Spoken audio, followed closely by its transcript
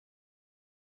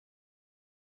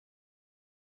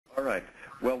All right.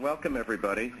 Well, welcome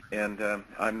everybody. And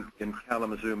I'm in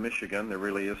Kalamazoo, Michigan. There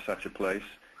really is such a place.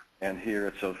 And here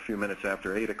it's a few minutes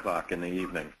after 8 o'clock in the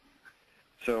evening.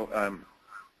 So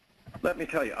let me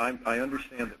tell you, I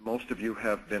understand that most of you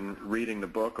have been reading the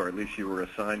book, or at least you were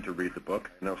assigned to read the book.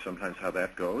 I know sometimes how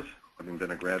that goes, having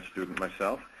been a grad student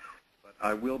myself. But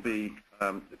I will be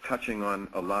touching on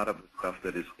a lot of the stuff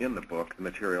that is in the book, the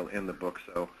material in the book.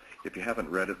 So if you haven't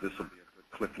read it, this will be a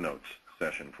good Cliff Notes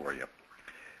session for you.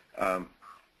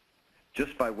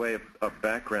 Just by way of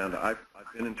background, I've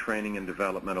been in training and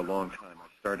development a long time. I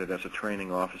started as a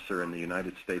training officer in the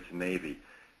United States Navy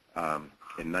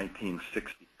in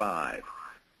 1965.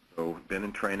 So been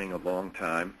in training a long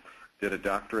time, did a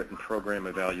doctorate in program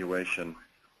evaluation,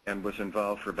 and was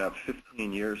involved for about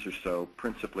 15 years or so,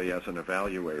 principally as an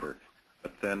evaluator.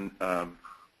 But then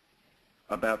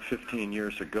about 15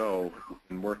 years ago,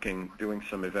 in doing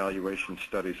some evaluation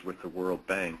studies with the World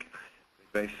Bank,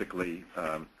 basically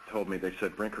told me, they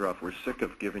said, Brinkerhoff, we're sick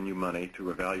of giving you money to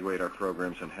evaluate our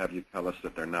programs and have you tell us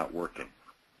that they're not working.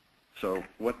 So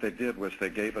what they did was they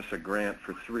gave us a grant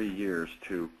for 3 years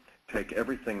to take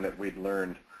everything that we'd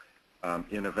learned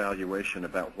in evaluation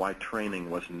about why training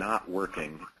was not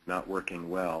working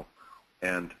well,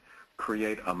 and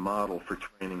create a model for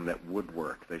training that would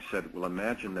work. They said, well,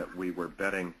 imagine that we were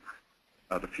betting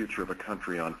the future of a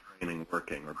country on training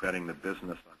working, or betting the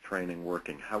business on training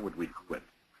working. How would we do it?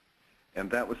 And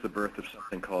that was the birth of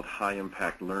something called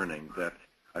high-impact learning that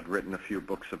I'd written a few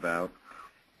books about.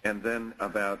 And then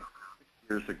about 6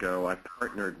 years ago, I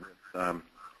partnered with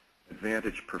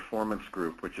Advantage Performance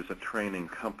Group, which is a training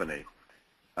company,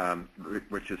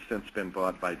 which has since been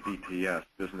bought by BTS,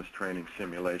 Business Training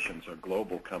Simulations, a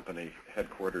global company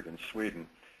headquartered in Sweden.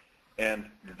 And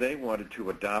they wanted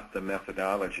to adopt the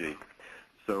methodology.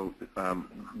 So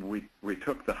we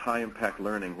took the high-impact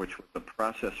learning, which was the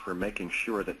process for making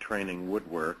sure that training would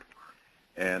work,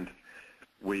 and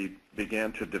we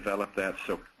began to develop that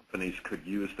so companies could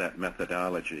use that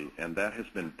methodology. And that has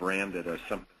been branded as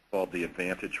something called the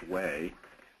Advantage Way.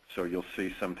 So you'll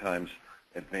see sometimes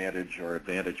Advantage or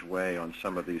Advantage Way on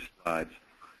some of these slides.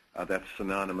 That's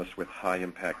synonymous with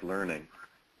high-impact learning.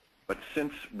 But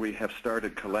since we have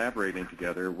started collaborating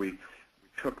together, we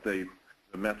took the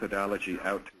methodology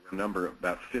out to a number of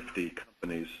about 50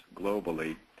 companies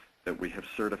globally that we have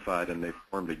certified, and they've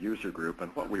formed a user group.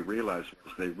 And what we realized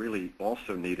was they really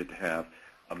also needed to have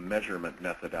a measurement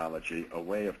methodology, a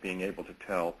way of being able to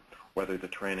tell whether the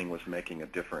training was making a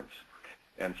difference.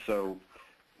 And so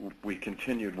we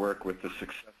continued work with the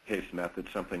success case method,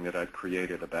 something that I'd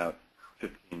created about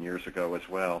 15 years ago as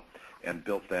well, and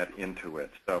built that into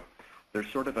it. So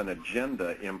there's sort of an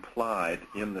agenda implied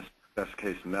in the success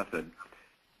case method,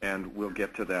 and we'll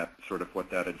get to that, sort of what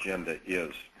that agenda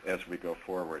is as we go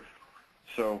forward.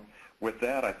 So with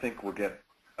that, I think we'll get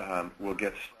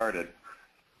started.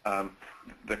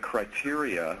 The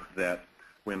criteria that,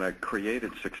 when I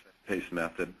created success case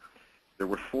method, there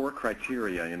were 4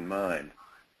 criteria in mind.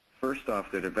 First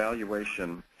off, that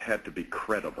evaluation had to be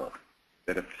credible,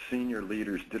 that if senior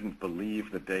leaders didn't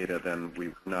believe the data, then we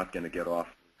were not going to get off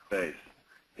the space.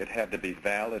 It had to be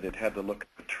valid. It had to look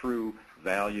at the true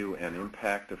value and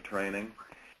impact of training.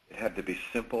 It had to be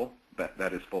simple,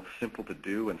 that is both simple to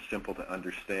do and simple to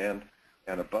understand.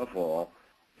 And above all,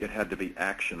 it had to be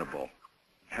actionable.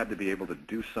 It had to be able to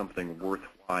do something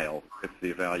worthwhile with the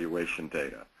evaluation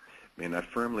data. I mean, I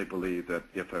firmly believe that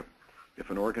if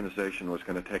an organization was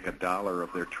going to take $1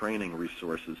 of their training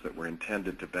resources that were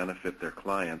intended to benefit their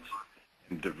clients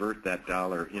and divert that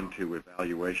dollar into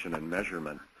evaluation and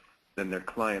measurement, then their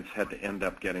clients had to end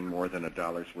up getting more than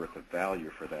 $1's worth of value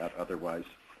for that. Otherwise,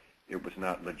 it was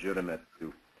not legitimate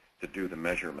to do the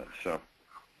measurement. So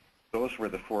those were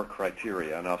the 4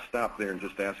 criteria, and I'll stop there and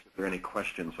just ask if there are any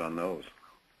questions on those.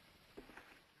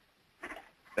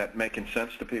 That making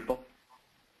sense to people?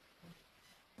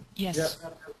 Yes.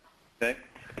 Okay.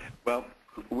 Well,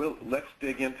 let's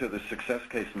dig into the success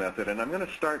case method, and I'm going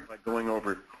to start by going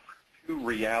over 2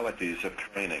 realities of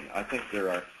training. I think there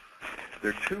are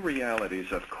 2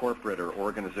 realities of corporate or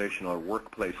organizational or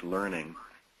workplace learning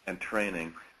and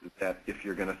training that, if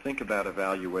you're going to think about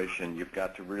evaluation, you've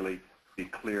got to really be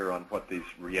clear on what these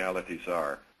realities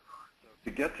are. So to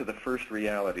get to the first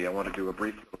reality, I want to do a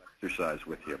brief little exercise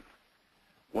with you.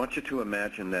 I want you to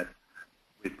imagine that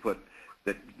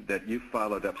that you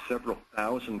followed up several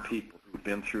thousand people who've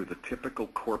been through the typical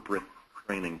corporate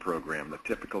training program, the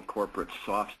typical corporate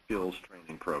soft skills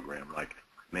training program, like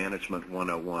Management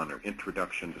 101 or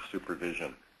Introduction to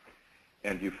Supervision.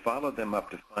 And you follow them up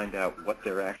to find out what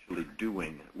they're actually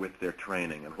doing with their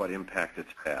training and what impact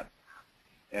it's had.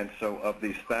 And so of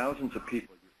these thousands of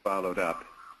people you followed up,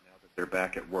 they're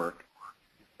back at work,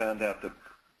 you found out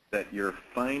that your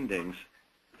findings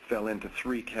fell into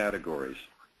three categories.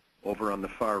 Over on the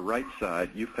far right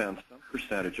side, you found some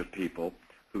percentage of people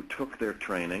who took their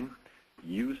training,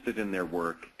 used it in their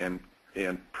work, and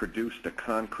produced a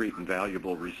concrete and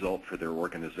valuable result for their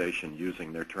organization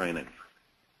using their training.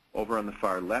 Over on the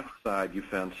far left side, you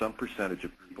found some percentage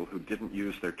of people who didn't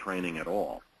use their training at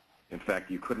all. In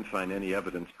fact, you couldn't find any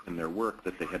evidence in their work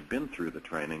that they had been through the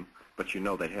training, but you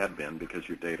know they had been because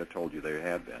your data told you they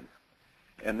had been.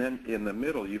 And then in the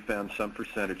middle, you found some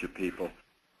percentage of people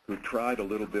who tried a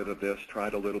little bit of this,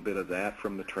 tried a little bit of that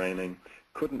from the training,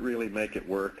 couldn't really make it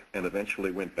work, and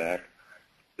eventually went back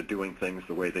to doing things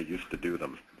the way they used to do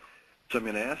them. So I'm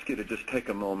going to ask you to just take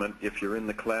a moment. If you're in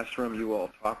the classroom, you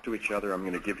all talk to each other. I'm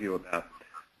going to give you about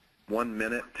 1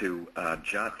 minute to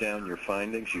jot down your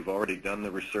findings. You've already done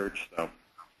the research, so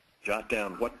jot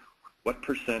down what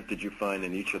percent did you find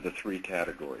in each of the three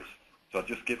categories. So I'll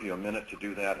just give you a minute to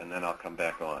do that, and then I'll come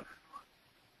back on.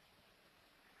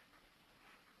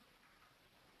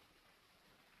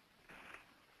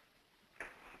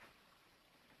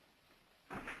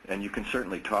 And you can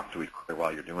certainly talk to each other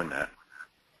while you're doing that.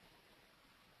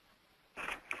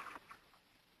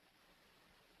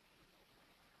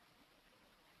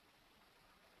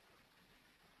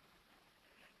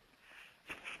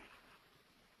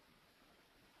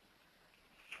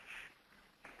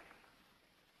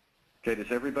 Okay,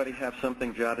 does everybody have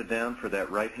something jotted down for that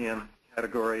right-hand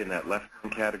category and that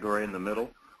left-hand category in the middle?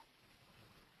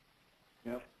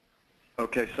 Yep.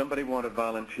 Okay, somebody want to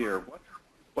volunteer.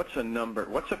 What's a number,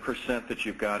 what's a percent that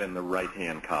you've got in the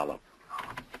right-hand column?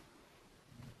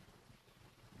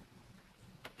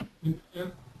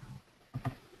 10%.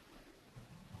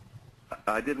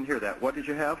 I didn't hear that. What did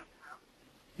you have?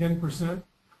 10%.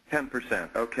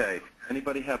 10%. Okay.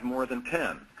 Anybody have more than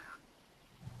 10?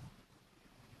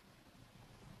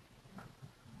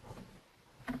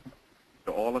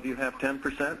 Do all of you have 10%? Or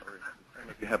some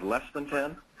of you have less than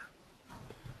 10?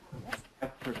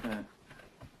 5%.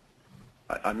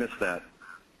 I missed that.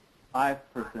 5%.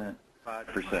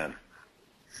 5%.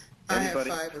 I have Anybody?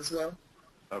 5 as well.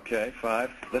 Okay, 5.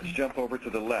 Let's jump over to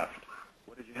the left.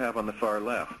 What did you have on the far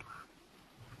left?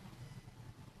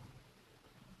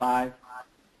 5.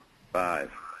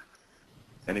 5.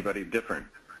 Anybody different?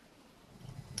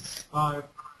 5.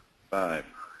 5.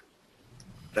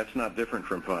 That's not different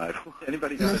from 5.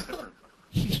 Anybody got a different?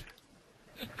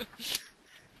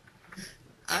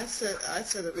 I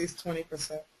said at least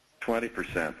 20%.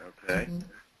 20%. Okay. Mm-hmm.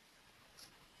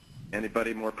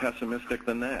 Anybody more pessimistic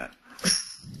than that?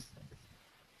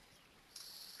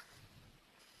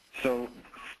 So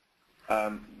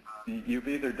you've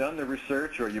either done the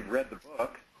research or you've read the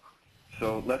book.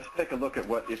 So let's take a look at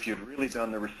what, if you'd really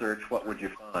done the research, what would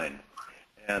you find?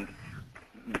 And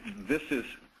this is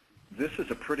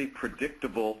a pretty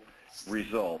predictable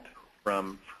result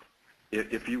from,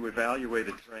 if you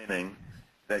evaluated training,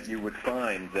 that you would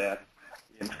find that,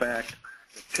 in fact,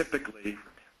 typically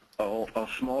a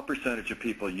small percentage of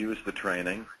people use the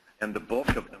training, and the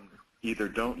bulk of them either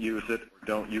don't use it or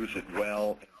don't use it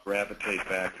well and gravitate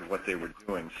back to what they were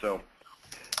doing. So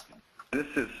this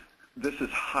is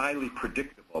highly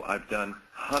predictable. I've done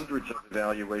hundreds of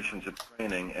evaluations of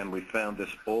training, and we found this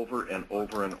over and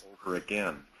over and over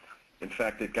again. In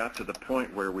fact, it got to the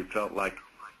point where we felt like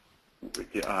we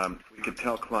could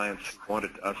tell clients who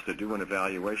wanted us to do an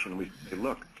evaluation, we'd say,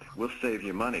 look, we'll save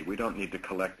you money. We don't need to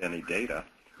collect any data.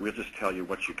 We'll just tell you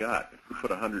what you got. If we put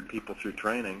 100 people through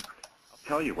training, I'll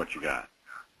tell you what you got.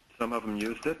 Some of them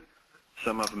used it,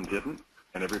 some of them didn't,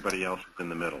 and everybody else is in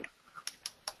the middle.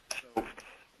 So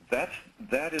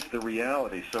that is the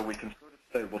reality. So we can sort of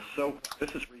say, well, so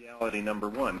this is reality number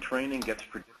one. Training gets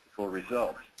predictable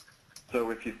results.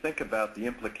 So if you think about the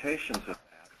implications of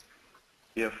that,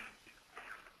 if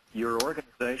your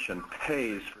organization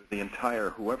pays for the entire,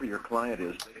 whoever your client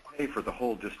is, they pay for the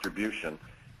whole distribution,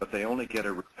 but they only get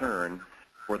a return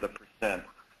for the percent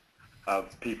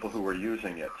of people who are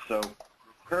using it. So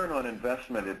return on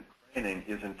investment in training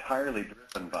is entirely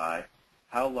driven by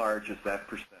how large is that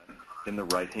percent in the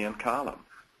right-hand column.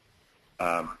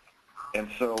 And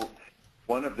so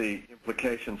one of the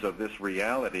implications of this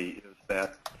reality is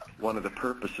that one of the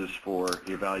purposes for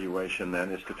evaluation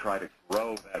then is to try to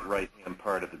grow that right-hand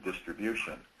part of the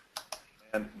distribution.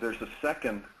 And there's a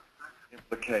second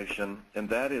implication, and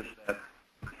that is that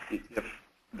if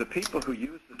the people who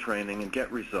use the training and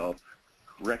get results,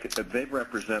 they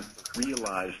represent the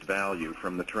realized value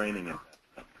from the training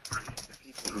investment. The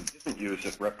people who didn't use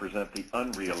it represent the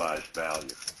unrealized value.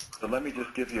 So let me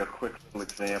just give you a quick little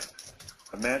example.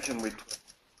 Imagine we put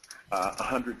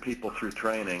 100 people through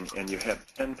training, and you had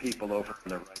 10 people over on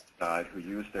the right side who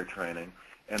used their training,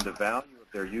 and the value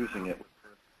of their using it was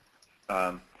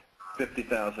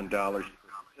 $50,000 per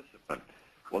participant.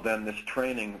 Well, then this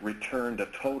training returned a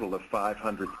total of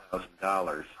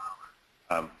 $500,000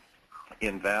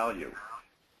 in value.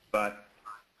 But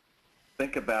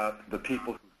think about the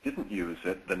people who didn't use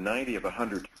it, the 90 of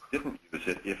 100 who didn't use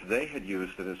it. If they had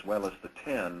used it as well as the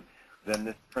 10, then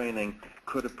this training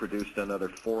could have produced another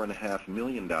 $4.5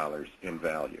 million in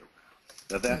value.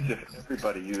 Now that's if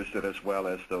everybody used it as well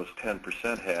as those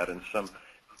 10% had, and some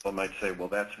people might say, well,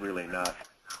 that's really not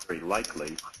very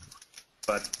likely.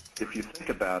 But if you think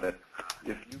about it,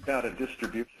 if you've got a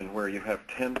distribution where you have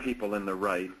 10 people in the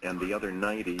right and the other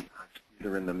 90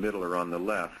 either in the middle or on the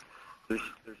left, there's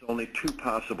only two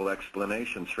possible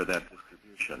explanations for that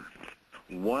distribution.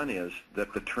 One is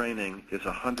that the training is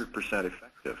 100%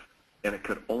 effective, and it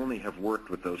could only have worked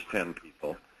with those 10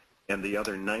 people, and the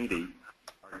other 90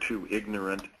 are too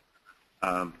ignorant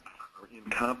or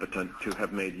incompetent to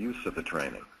have made use of the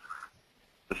training.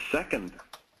 The second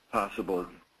possible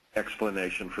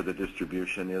explanation for the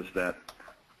distribution is that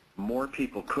more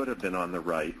people could have been on the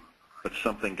right, but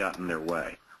something got in their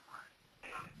way.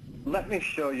 Let me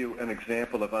show you an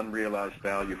example of unrealized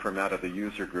value from out of the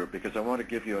user group, because I want to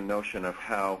give you a notion of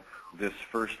how this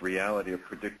first reality of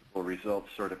predictable results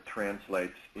sort of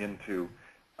translates into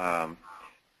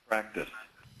practice.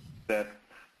 That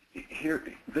here,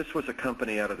 this was a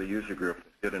company out of the user group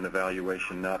that did an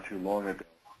evaluation not too long ago,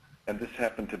 and this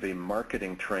happened to be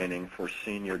marketing training for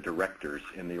senior directors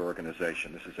in the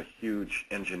organization. This is a huge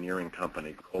engineering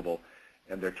company, global,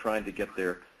 and they're trying to get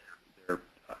their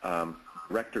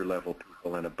director level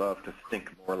people and above to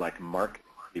think more like marketing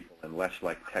people and less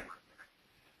like tech.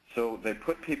 So they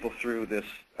put people through this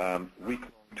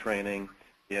week-long training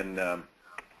in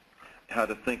how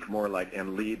to think more like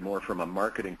and lead more from a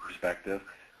marketing perspective.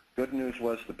 Good news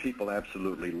was the people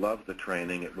absolutely loved the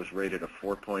training. It was rated a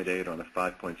 4.8 on a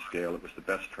 5-point scale. It was the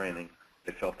best training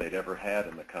they felt they'd ever had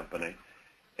in the company.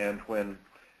 And when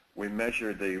we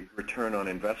measured the return on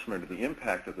investment or the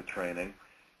impact of the training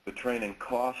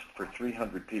cost for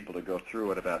 300 people to go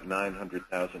through it about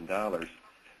 $900,000.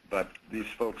 But these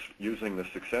folks using the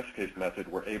success case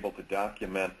method were able to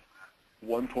document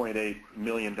 $1.8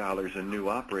 million in new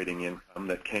operating income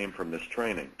that came from this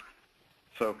training.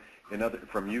 So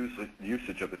from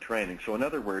usage of the training. So in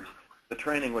other words, the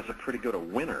training was a pretty good a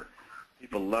winner.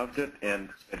 People loved it, and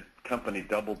the company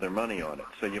doubled their money on it.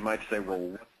 So you might say, well,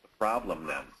 what's the problem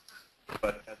then?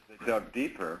 But as they dug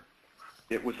deeper,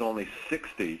 it was only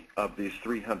 60 of these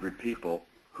 300 people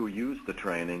who used the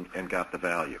training and got the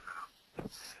value.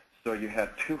 So you had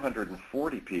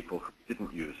 240 people who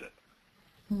didn't use it.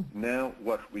 Now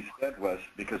what we said was,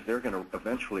 because they're going to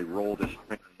eventually roll this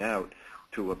training out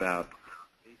to about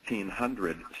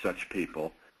 1,800 such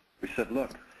people, we said,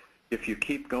 look, if you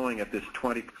keep going at this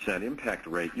 20% impact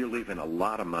rate, you're leaving a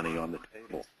lot of money on the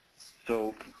table.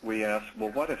 So we asked,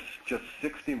 well, what if just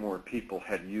 60 more people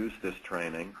had used this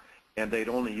training and they'd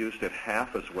only used it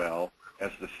half as well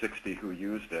as the 60 who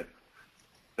used it?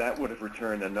 That would have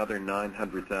returned another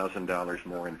 $900,000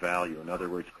 more in value. In other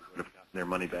words, they would have gotten their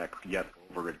money back yet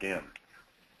over again.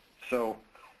 So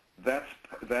that's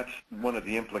one of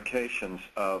the implications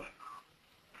of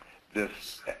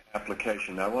this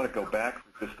application. Now, I want to go back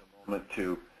for just a moment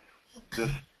to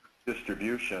this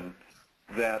distribution.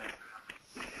 That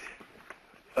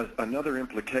another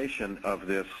implication of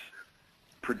this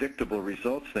predictable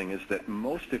results thing is that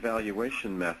most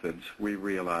evaluation methods, we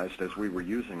realized as we were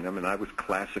using them, and I was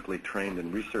classically trained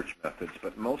in research methods,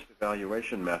 but most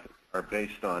evaluation methods are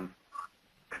based on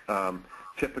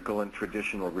typical and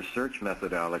traditional research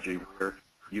methodology, where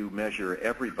you measure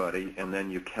everybody and then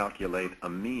you calculate a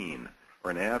mean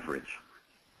or an average.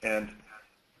 And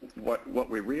what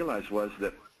we realized was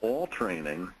that all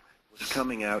training was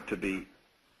coming out to be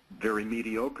very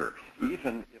mediocre,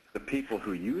 even if the people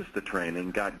who used the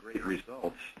training got great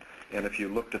results. And if you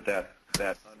looked at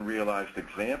that unrealized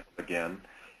example again,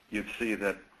 you'd see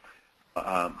that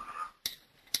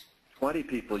 20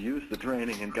 people used the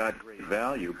training and got great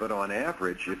value, but on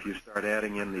average, if you start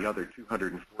adding in the other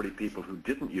 240 people who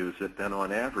didn't use it, then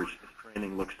on average, this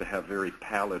training looks to have very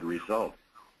pallid results.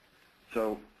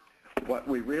 So what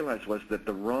we realized was that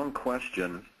the wrong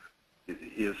question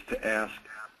is to ask,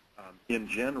 in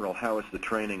general, how is the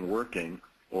training working,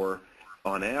 or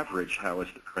on average, how is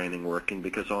the training working,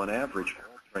 because on average,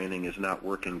 all training is not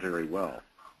working very well.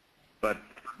 But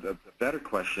the better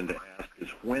question to ask is,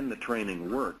 when the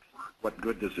training works, what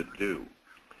good does it do?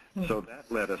 So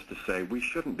that led us to say we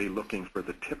shouldn't be looking for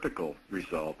the typical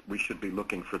result. We should be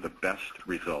looking for the best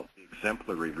result, the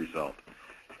exemplary result,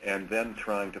 and then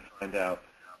trying to find out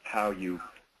how you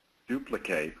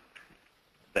duplicate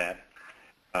that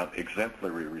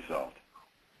exemplary result.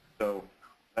 So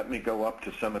let me go up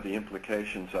to some of the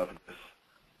implications of this.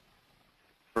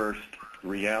 First,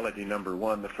 reality number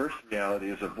one. The first reality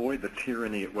is avoid the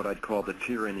tyranny, what I'd call the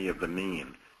tyranny of the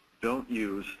mean. Don't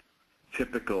use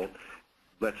typical,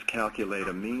 let's calculate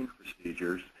a mean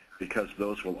procedures, because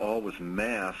those will always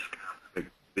mask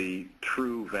the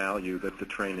true value that the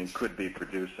training could be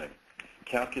producing.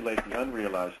 Calculate the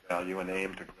unrealized value and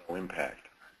aim to grow impact.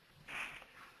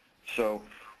 So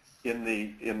in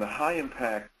the high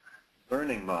impact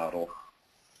learning model,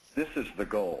 this is the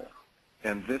goal.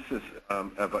 And this is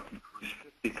about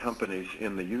 50 companies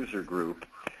in the user group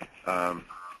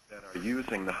that are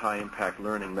using the high impact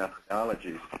learning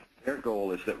methodologies. Their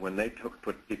goal is that when they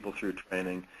put people through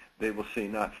training, they will see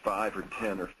not 5 or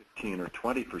 10 or 15 or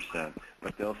 20%,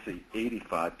 but they'll see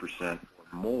 85% or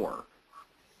more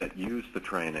that use the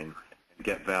training and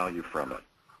get value from it.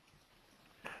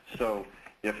 So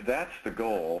if that's the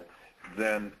goal,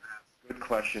 then the good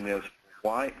question is,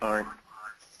 why aren't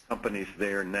companies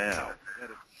there now?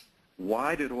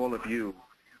 Why did all of you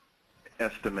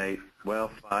estimate, well,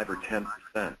 5 or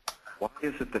 10%? Why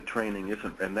is it that training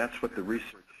isn't? And that's what the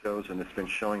research shows, and it's been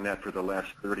showing that for the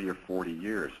last 30 or 40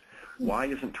 years. Why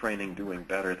isn't training doing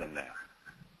better than that?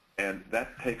 And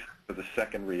that takes to the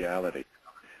second reality.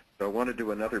 So I want to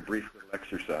do another brief little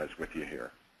exercise with you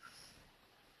here.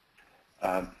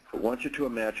 I want you to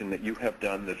imagine that you have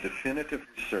done the definitive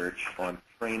research on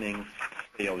training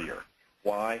failure,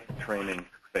 why training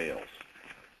fails.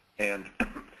 And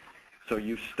so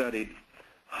you studied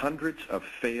hundreds of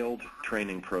failed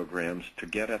training programs to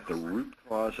get at the root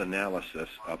cause analysis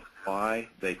of why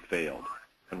they failed.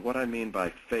 And what I mean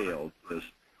by failed is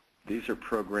these are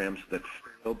programs that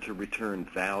failed to return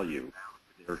value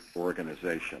to their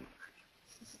organization.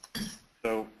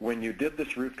 So when you did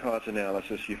this root cause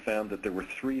analysis, you found that there were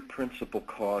 3 principal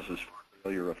causes for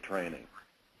failure of training.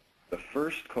 The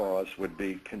first cause would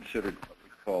be considered what we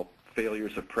call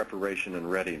failures of preparation and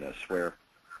readiness, where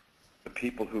the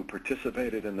people who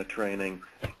participated in the training,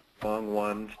 wrong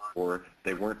ones, or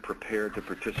they weren't prepared to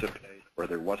participate, or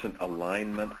there wasn't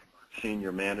alignment,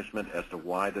 senior management as to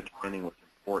why the training was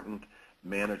important,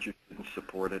 managers didn't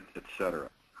support it, etc.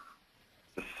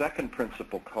 The second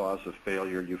principal cause of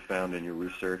failure you found in your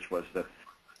research was that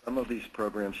some of these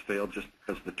programs failed just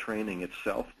because the training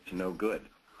itself was no good.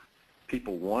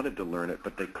 People wanted to learn it,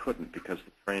 but they couldn't because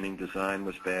the training design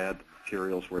was bad, the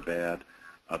materials were bad,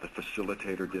 the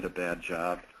facilitator did a bad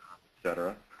job,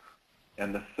 etc.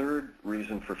 And the third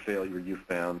reason for failure you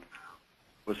found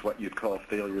was what you'd call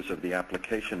failures of the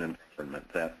application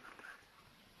environment, that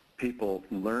people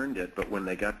learned it, but when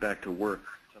they got back to work,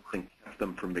 something kept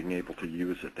them from being able to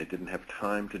use it. They didn't have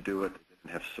time to do it. They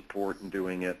didn't have support in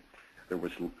doing it. There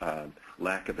was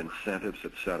lack of incentives,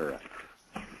 etc.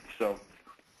 So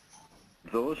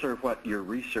those are what your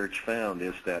research found,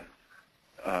 is that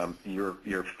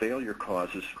your failure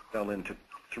causes fell into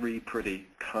 3 pretty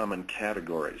common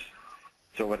categories.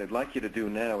 So what I'd like you to do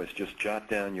now is just jot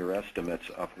down your estimates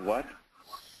of what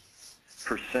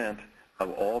 %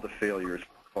 of all the failures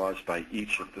were caused by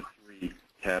each of the 3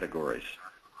 categories.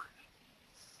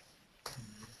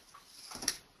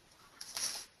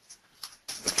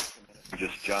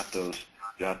 Just jot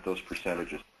those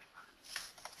percentages.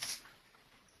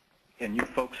 And you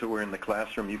folks who are in the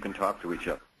classroom, you can talk to each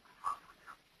other.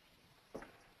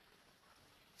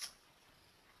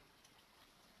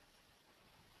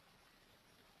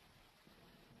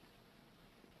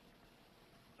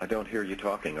 I don't hear you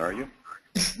talking, are you?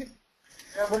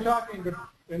 Yeah, we're talking, but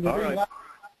in the All green right. light,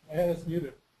 I had us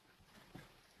muted.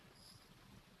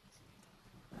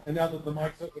 And now that the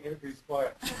mic's open, everybody's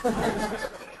quiet.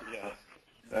 Yeah,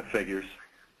 that figures.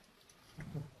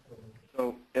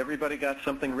 So everybody got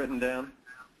something written down?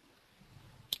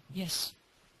 Yes.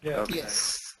 Yeah. Okay.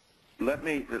 Yes. Let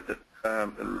me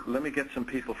get some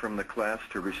people from the class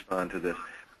to respond to this.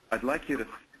 I'd like you to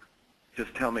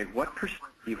just tell me what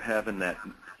 % you have in that.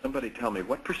 Somebody tell me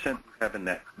what % you have in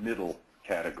that middle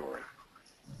category.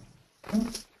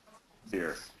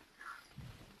 Here.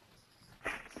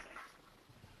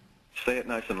 Say it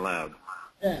nice and loud.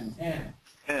 10.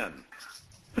 10.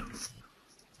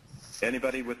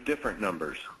 Anybody with different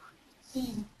numbers?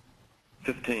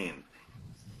 15.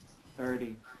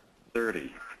 30.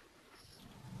 30.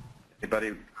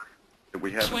 Anybody?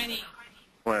 We have 20.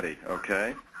 20.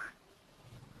 Okay.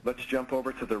 Let's jump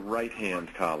over to the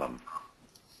right-hand column.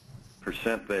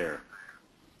 % there.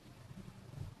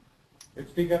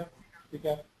 Speak up.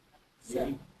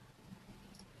 70.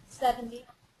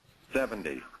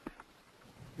 70.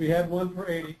 We had one for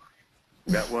 80.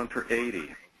 Got one for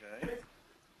 80. Okay.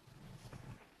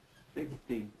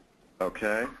 60.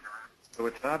 Okay. So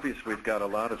it's obvious we've got a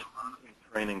lot of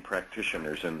training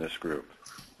practitioners in this group.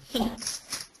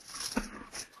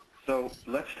 So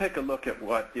let's take a look at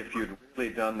what, if you'd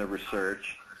really done the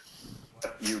research,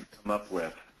 what you'd come up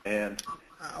with. And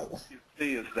what you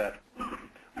see is that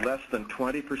less than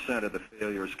 20% of the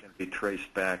failures can be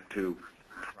traced back to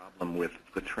a problem with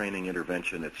the training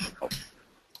intervention itself.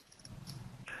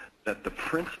 That the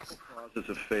principal causes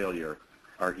of failure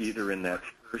are either in that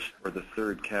first or the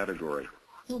third category.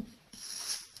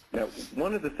 Now,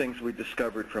 one of the things we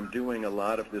discovered from doing a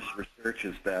lot of this research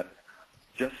is that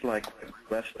just like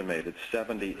you estimated,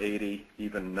 70, 80,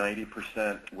 even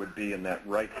 90% would be in that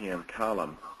right-hand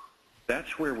column.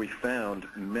 That's where we found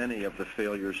many of the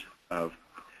failures of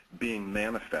being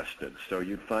manifested. So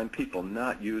you'd find people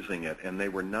not using it, and they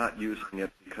were not using it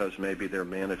because maybe their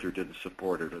manager didn't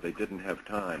support it or they didn't have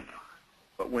time.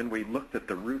 But when we looked at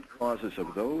the root causes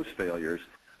of those failures,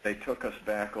 they took us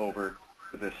back over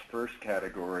to this first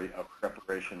category of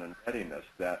preparation and readiness,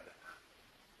 that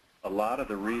a lot of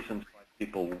the reasons why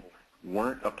people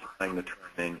weren't applying the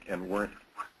training and weren't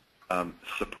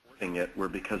supporting it were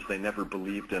because they never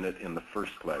believed in it in the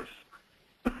first place.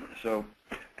 So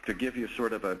to give you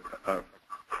sort of a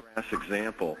crass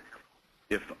example,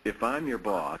 if I'm your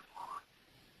boss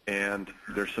and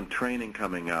there's some training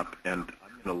coming up and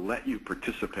I'm going to let you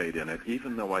participate in it,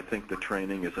 even though I think the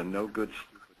training is a no-good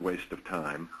waste of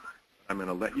time, I'm going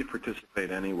to let you participate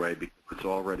anyway because it's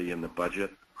already in the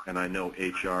budget, and I know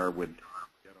HR would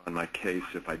get on my case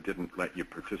if I didn't let you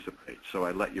participate. So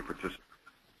I let you participate.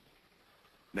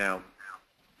 Now,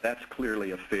 that's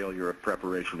clearly a failure of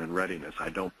preparation and readiness. I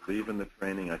don't believe in the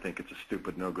training. I think it's a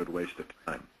stupid, no-good waste of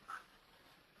time.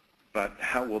 But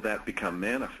how will that become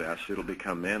manifest? It'll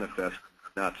become manifest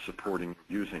not supporting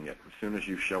using it. As soon as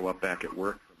you show up back at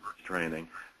work from this training,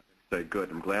 say, good,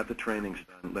 I'm glad the training's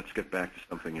done. Let's get back to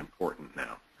something important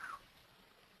now.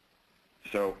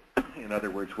 So, in other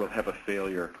words, we'll have a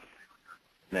failure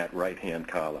in that right-hand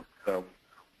column. So,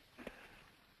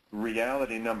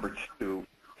 reality number two,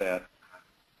 that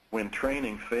when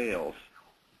training fails,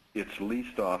 it's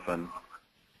least often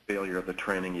failure of the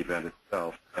training event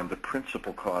itself, and the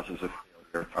principal causes of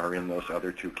failure are in those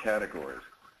other two categories.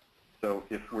 So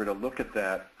if we're to look at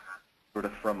that sort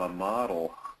of from a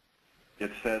model,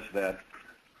 it says that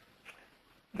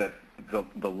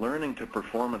the learning to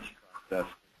performance process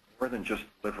is more than just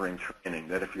delivering training,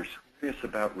 that if you're serious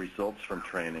about results from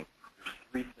training, there's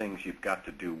three things you've got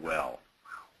to do well.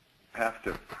 You have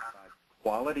to provide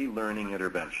quality learning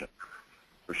intervention,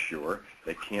 for sure.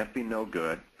 They can't be no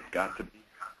good. They've got to be,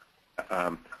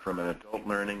 from an adult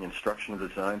learning instructional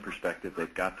design perspective,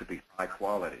 they've got to be high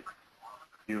quality.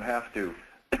 You have to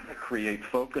create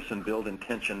focus and build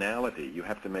intentionality. You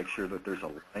have to make sure that there's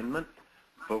alignment,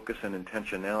 focus, and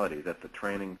intentionality, that the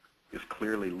training is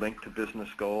clearly linked to business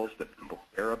goals that people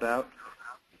care about,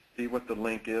 see what the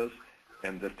link is,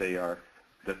 and that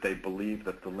they believe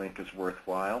that the link is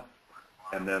worthwhile.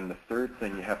 And then the third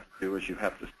thing you have to do is you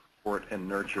have to support and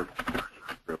nurture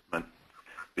improvement,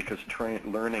 because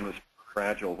learning is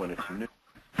fragile when it's new.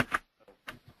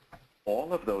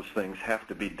 All of those things have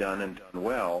to be done and done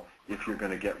well if you're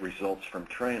going to get results from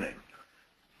training.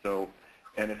 So,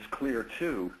 and it's clear,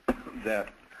 too, that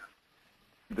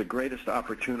the greatest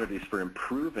opportunities for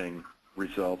improving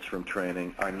results from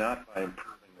training are not by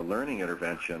improving the learning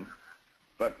intervention,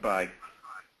 but by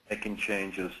making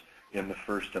changes in the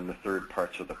first and the third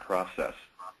parts of the process.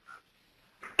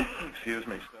 Excuse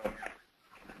me. So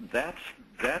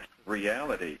that's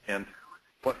reality. And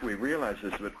what we realize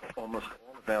is that almost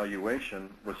all evaluation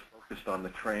was focused on the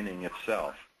training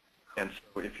itself. And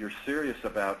so if you're serious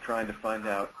about trying to find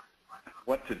out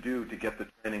what to do to get the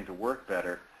training to work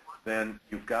better, then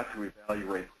you've got to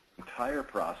evaluate the entire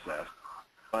process,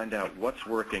 find out what's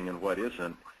working and what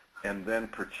isn't, and then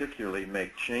particularly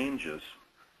make changes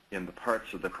in the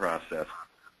parts of the process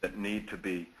that need to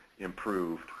be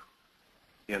improved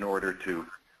in order to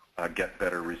get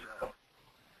better results.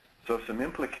 So some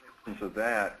implications of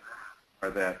that are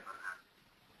that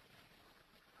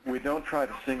we don't try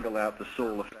to single out the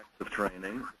sole effects of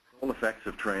training. The sole effects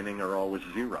of training are always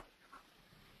zero.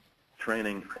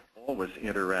 Training always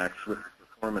interacts with the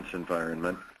performance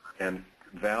environment, and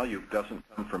value doesn't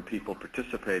come from people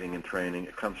participating in training.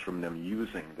 It comes from them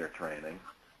using their training.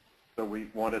 So we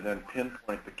want to then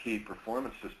pinpoint the key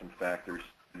performance system factors,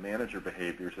 manager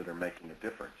behaviors that are making a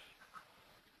difference.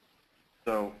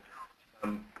 So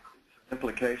some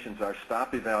implications are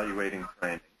stop evaluating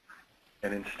training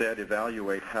and instead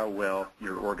evaluate how well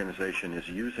your organization is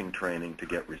using training to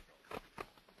get results.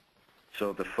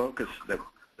 So the focus that,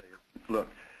 look,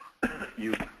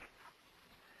 you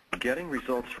getting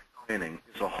results from training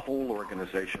is a whole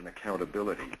organization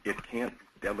accountability. It can't be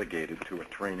delegated to a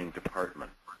training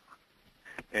department.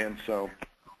 And so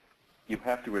you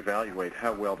have to evaluate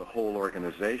how well the whole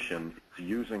organization is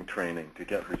using training to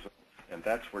get results. And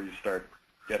that's where you start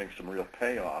getting some real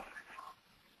payoff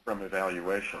from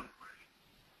evaluation.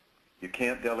 You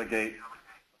can't delegate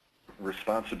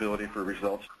responsibility for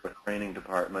results to a training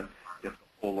department. It's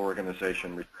a whole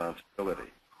organization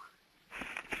responsibility.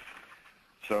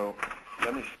 So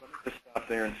let me just stop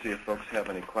there and see if folks have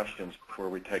any questions before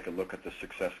we take a look at the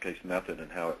success case method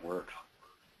and how it works.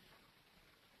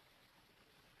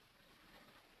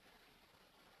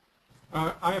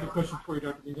 I have a question for you,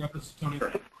 Dr. Brinkerhoff. This is Tony.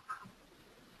 Sure.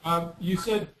 You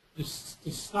said to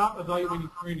stop evaluating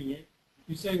training. Right?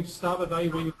 You saying stop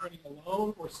evaluating training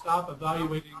alone or stop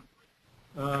evaluating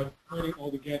training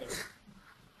altogether?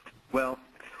 Well,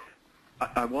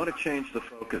 I want to change the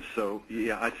focus. So,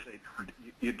 yeah, I'd say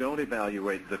you don't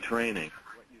evaluate the training.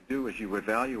 What you do is you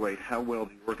evaluate how well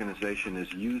the organization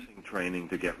is using training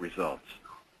to get results.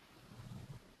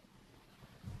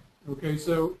 Okay,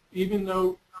 so even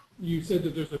though you said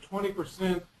that there's a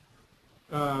 20%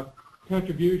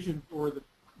 contribution for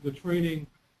the training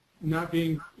not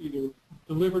being either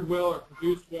delivered well or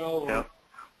produced well,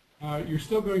 or you're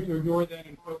still going to ignore that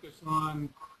and focus on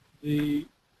the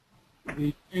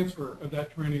transfer of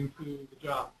that training to the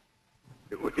job.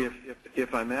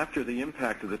 If I'm after the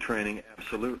impact of the training,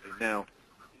 absolutely. Now,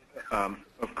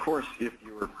 of course, if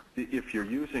you're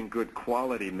using good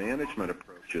quality management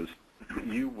approaches,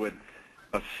 you would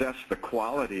assess the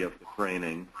quality of the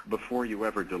training before you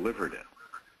ever delivered it.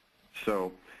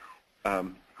 So,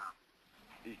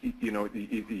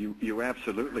 you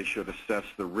absolutely should assess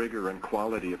the rigor and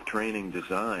quality of training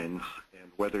designs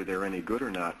and whether they're any good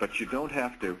or not. But you don't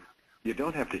have to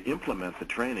implement the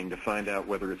training to find out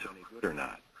whether it's any good or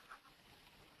not.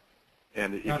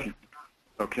 And if you,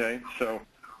 okay, so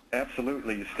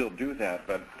absolutely you still do that,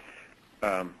 but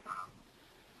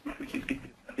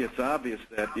it's obvious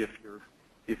that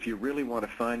if you really want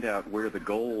to find out where the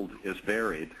gold is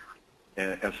buried,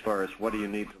 as far as what do you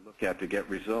need to look at to get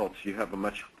results, you have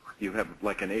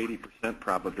like an 80%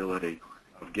 probability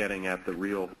of getting at the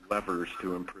real levers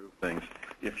to improve things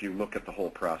if you look at the whole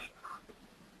process.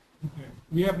 Okay.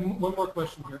 We have one more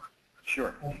question here.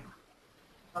 Sure.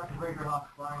 Dr. Brinkerhoff,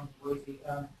 Brian Boise.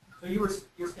 So you're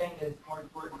saying that it's more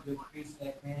important to increase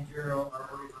that managerial or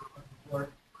organizational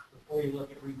support before you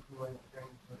look at retooling the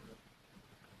training program.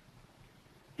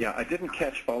 Yeah, I didn't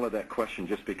catch all of that question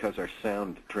just because our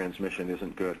sound transmission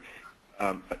isn't good.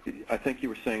 I think you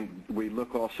were saying we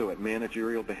look also at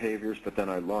managerial behaviors, but then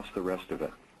I lost the rest of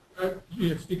it.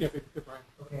 Yeah, speak up, Brian.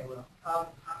 Okay, well,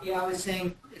 yeah, I was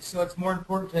saying, so it's more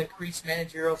important to increase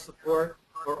managerial support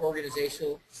or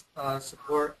organizational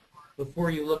support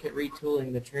before you look at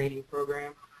retooling the training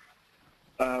program?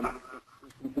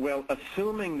 Well,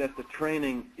 assuming that the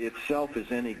training itself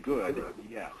is any good,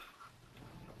 yes.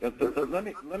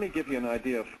 Let me give you an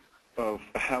idea of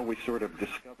how we sort of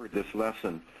discovered this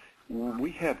lesson.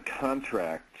 We had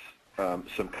contracts,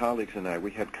 some colleagues and I,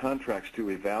 we had contracts to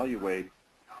evaluate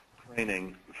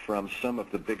training from some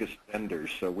of the biggest vendors.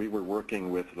 So we were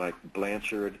working with like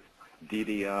Blanchard,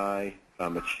 DDI,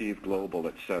 Achieve Global,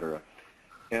 et cetera.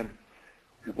 And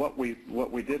what we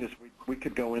did is we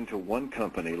could go into one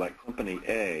company, like Company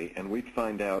A, and we'd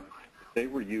find out they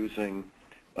were using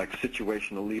like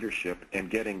situational leadership and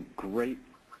getting great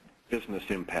business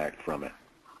impact from it.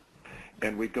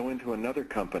 And we'd go into another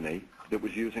company that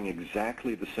was using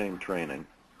exactly the same training,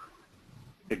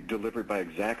 delivered by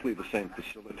exactly the same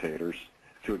facilitators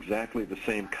to exactly the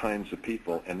same kinds of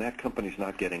people, and that company's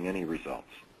not getting any results.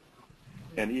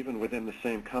 And even within the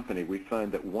same company, we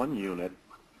find that one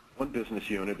business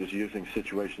unit is using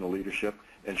situational leadership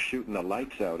and shooting the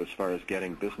lights out as far as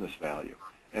getting business value.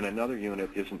 And another unit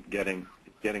isn't getting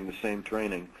the same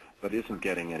training, but isn't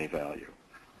getting any value.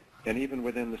 And even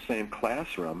within the same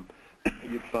classroom,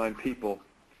 you'd find people,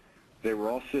 they were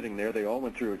all sitting there, they all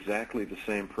went through exactly the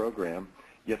same program,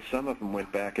 yet some of them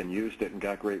went back and used it and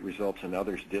got great results and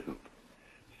others didn't.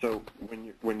 So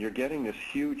when you're getting this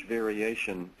huge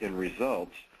variation in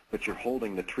results, but you're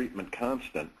holding the treatment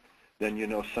constant, then you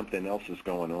know something else is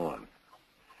going on.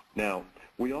 Now,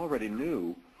 we already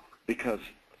knew, because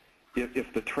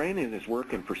if the training is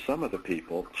working for some of the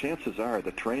people, chances are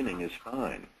the training is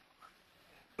fine.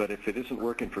 But if it isn't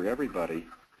working for everybody,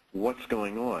 what's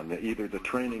going on? Either the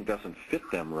training doesn't fit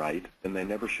them right, and they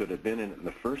never should have been in it in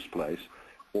the first place,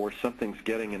 or something's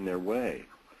getting in their way.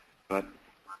 But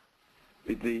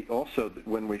Also,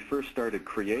 when we first started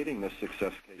creating the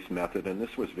success case method, and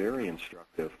this was very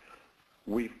instructive,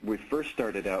 we first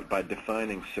started out by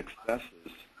defining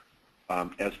successes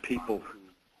as people who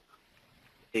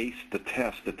aced the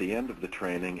test at the end of the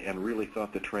training and really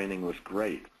thought the training was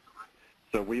great.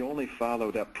 So we only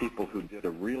followed up people who did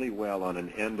really well on an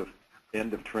end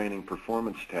of training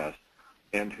performance test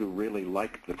and who really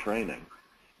liked the training.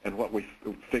 And what we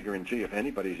figure, gee, if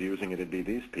anybody's using it, it'd be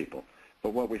these people.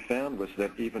 But what we found was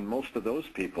that even most of those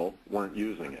people weren't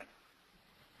using it.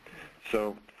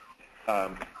 So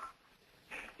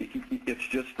it's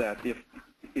just that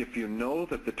if you know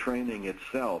that the training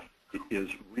itself is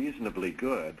reasonably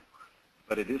good,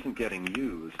 but it isn't getting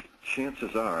used,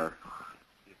 chances are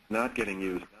it's not getting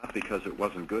used not because it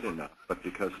wasn't good enough, but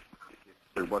because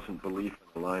there wasn't belief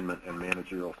in alignment and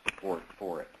managerial support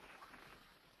for it.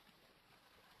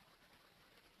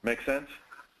 Make sense?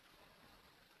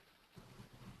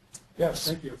 Yes,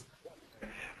 thank you.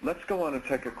 Let's go on and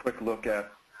take a quick look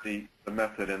at the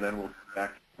method, and then we'll come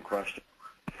back to some questions.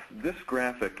 This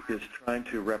graphic is trying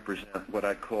to represent what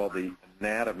I call the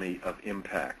anatomy of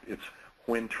impact. It's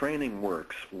when training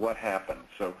works, what happens.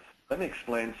 So let me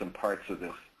explain some parts of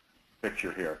this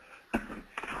picture here.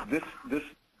 This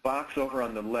box over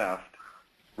on the left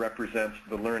represents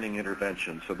the learning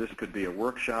intervention. So this could be a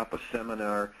workshop, a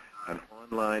seminar, an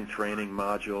online training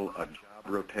module, a job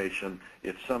rotation.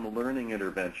 It's some learning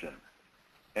intervention.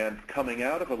 And coming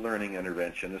out of a learning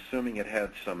intervention, assuming it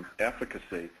had some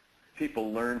efficacy,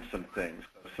 people learn some things,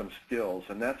 some skills,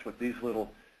 and that's what these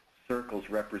little circles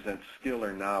represent, skill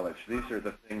or knowledge. These are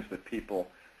the things that people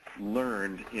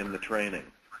learned in the training.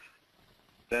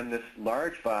 Then this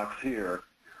large box here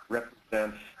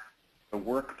represents the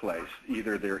workplace,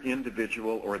 either their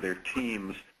individual or their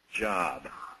team's job.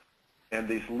 And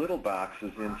these little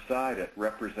boxes inside it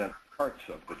represent parts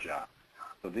of the job.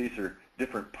 So these are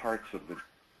different parts of the job.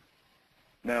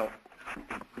 Now,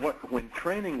 when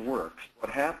training works,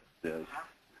 what happens is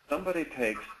somebody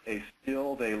takes a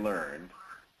skill they learned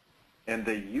and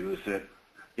they use it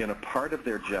in a part of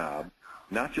their job,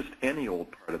 not just any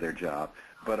old part of their job,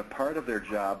 but a part of their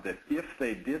job that if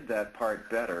they did that part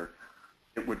better,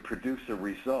 it would produce a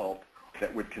result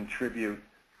that would contribute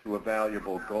to a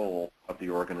valuable goal of the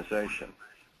organization.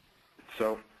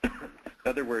 So, in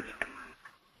other words,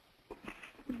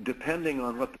 depending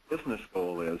on what the business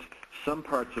goal is, some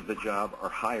parts of the job are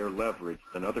higher leverage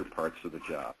than other parts of the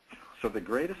job. So the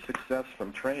greatest success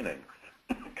from training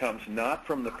comes not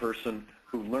from the person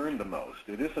who learned the most.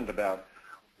 It isn't about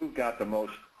who got the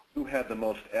most, who had the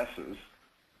most S's.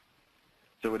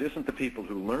 So it isn't the people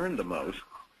who learned the most,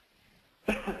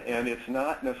 and it's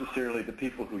not necessarily the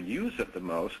people who use it the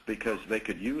most, because they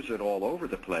could use it all over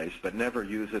the place but never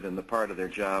use it in the part of their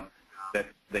job that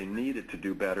they needed to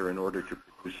do better in order to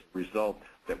produce a result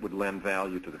that would lend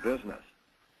value to the business.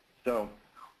 So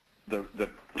the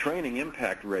training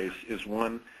impact race is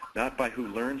won not by who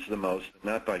learns the most,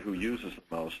 not by who uses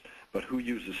the most, but who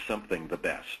uses something the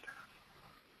best.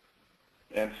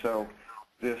 And so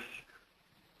this,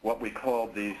 what we call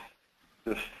this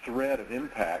thread of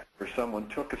impact, where someone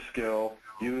took a skill,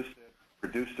 used it,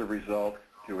 produced a result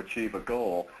to achieve a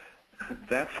goal,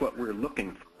 that's what we're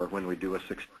looking for when we do a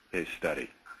success case study.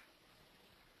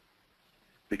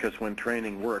 Because when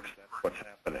training works, that's what's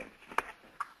happening.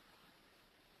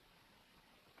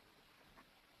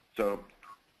 So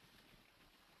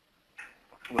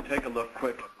we'll take a look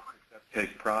quick at the success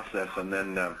case process and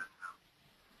then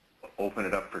open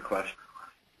it up for questions.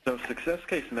 So success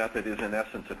case method is in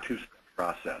essence a two-step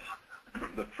process.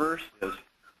 The first is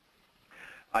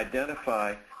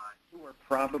identify who are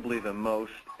probably the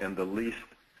most and the least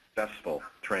successful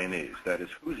trainees. That is,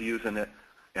 who's using it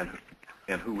and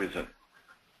who isn't.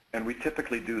 And we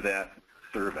typically do that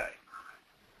survey.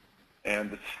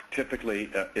 And it's typically,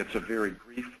 it's a very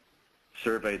brief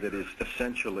survey that is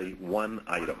essentially one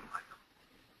item.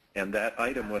 And that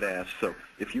item would ask, so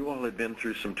if you all had been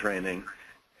through some training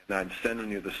and I'm sending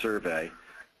you the survey,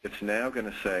 it's now going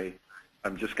to say,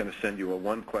 I'm just going to send you a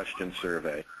one-question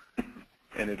survey.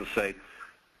 And it'll say,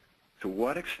 to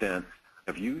what extent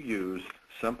have you used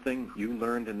something you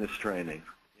learned in this training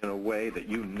in a way that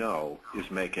you know is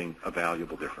making a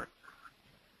valuable difference?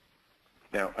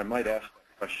 Now, I might ask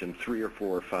that question 3 or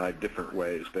 4 or 5 different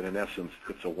ways, but in essence,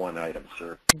 it's a one-item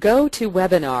survey. Go to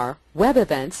Webinar, Web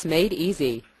Events Made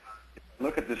Easy.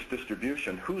 Look at this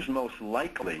distribution. Who's most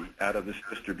likely out of this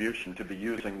distribution to be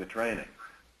using the training?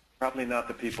 Probably not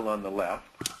the people on the left,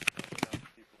 not the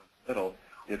people in the middle.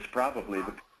 It's probably the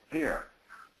people here.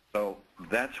 So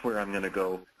that's where I'm going to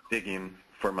go digging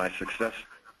for my success.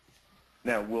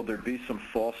 Now, will there be some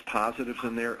false positives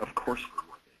in there? Of course there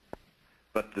will be.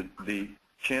 but the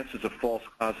chances of false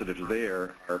positives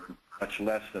there are much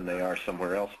less than they are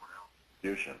somewhere else in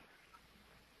the distribution.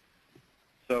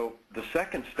 So the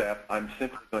second step, I'm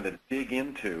simply going to dig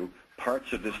into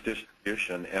parts of this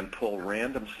distribution and pull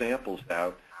random samples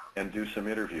out and do some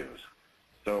interviews.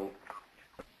 So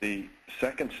the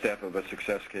second step of a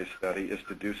success case study is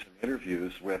to do some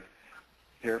interviews with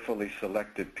carefully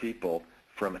selected people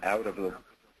from out of the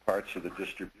parts of the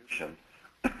distribution.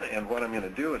 And what I'm going to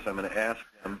do is I'm going to ask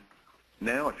them,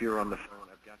 now if you're on the phone,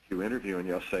 I've got you interviewing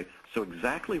you, I'll say, so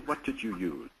exactly what did you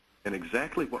use? And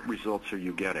exactly what results are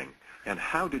you getting? And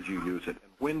how did you use it?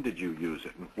 And when did you use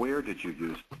it? And where did you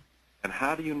use it? And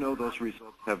how do you know those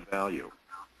results have value?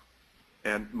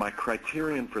 And my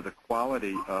criterion for the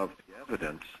quality of the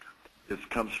evidence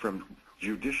comes from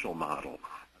judicial model.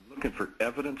 I'm looking for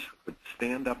evidence that would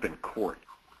stand up in court,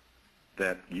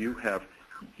 that you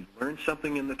learned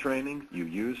something in the training, you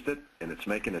used it, and it's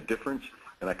making a difference,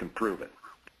 and I can prove it.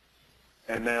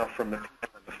 And now from the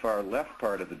far left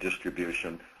part of the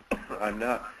distribution, I'm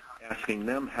not asking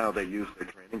them how they used their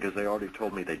training because they already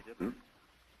told me they didn't.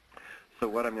 So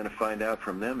what I'm going to find out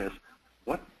from them is,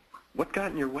 what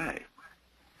got in your way?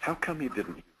 How come you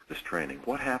didn't use this training?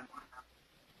 What happened?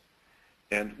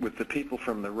 And with the people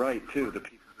from the right, too, the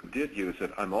people who did use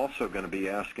it, I'm also going to be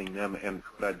asking them, and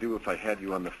what I'd do if I had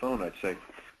you on the phone, I'd say,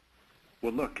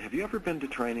 well, look, have you ever been to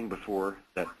training before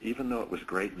that even though it was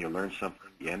great and you learned something,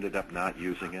 you ended up not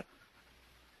using it?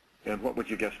 And what would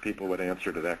you guess people would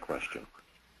answer to that question?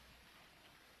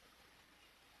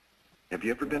 Have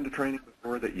you ever been to training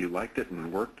before that you liked it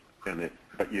and worked,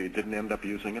 but you didn't end up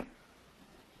using it?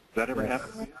 Does that ever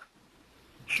happen to you?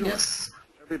 Sure. Yes.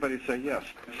 Everybody say yes.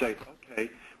 Say, okay,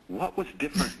 what was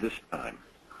different this time?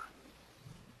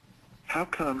 How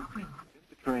come you did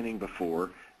the training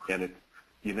before and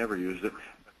you never used it?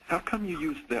 How come you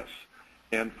used this?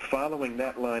 And following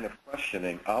that line of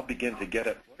questioning, I'll begin to get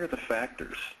at what are the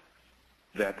factors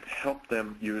that help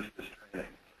them use this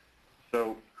training.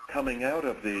 So coming out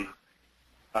of the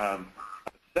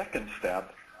second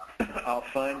step, I'll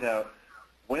find out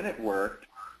when it worked.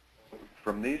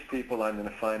 From these people, I'm going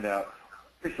to find out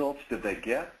what results did they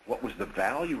get, what was the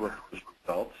value of those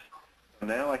results. So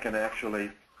now I can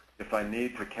actually, if I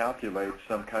need to calculate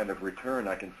some kind of return,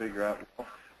 I can figure out, well,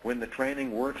 when the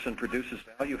training works and produces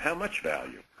value, how much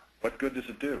value? What good does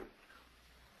it do?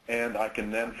 And I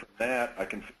can then, from that, I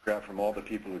can figure out from all the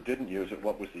people who didn't use it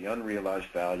what was the unrealized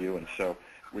value, and so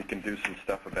we can do some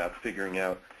stuff about figuring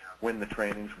out when the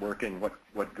training's working,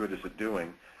 what good is it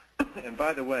doing. And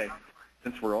by the way,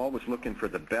 since we're always looking for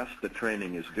the best the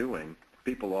training is doing,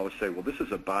 people always say, well, this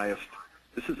is a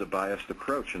biased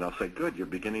approach. And I'll say, good, you're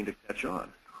beginning to catch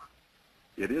on.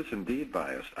 It is indeed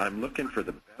biased. I'm looking for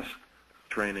the best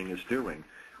training is doing,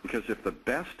 because if the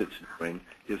best it's doing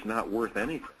is not worth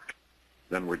anything,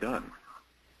 then we're done.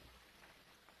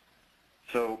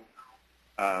 So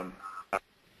I'll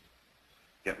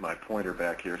get my pointer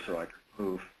back here so I can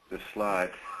move this slide.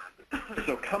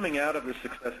 So coming out of the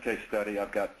success case study,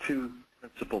 I've got two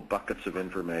principal buckets of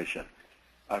information.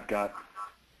 I've got,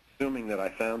 assuming that I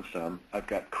found some, I've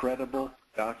got credible,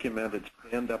 documented,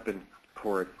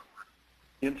 stand-up-in-court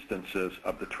instances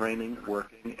of the training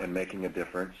working and making a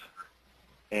difference.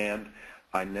 And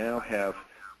I now have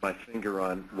my finger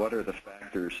on what are the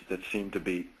factors that seem to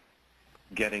be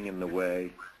getting in the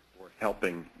way or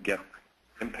helping get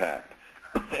impact.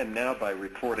 And now by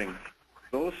reporting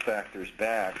those factors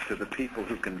back to the people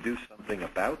who can do something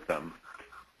about them,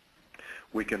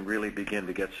 we can really begin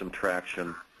to get some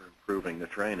traction for improving the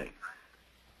training.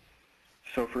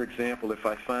 So for example, if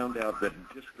I found out that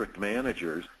district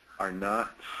managers are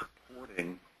not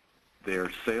supporting their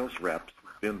sales reps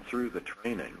who've been through the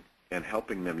training and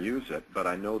helping them use it, but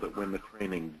I know that when the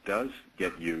training does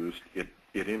get used, it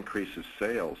increases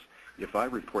sales. If I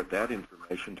report that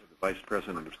information to the vice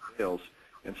president of sales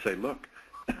and say, look,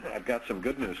 I've got some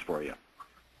good news for you.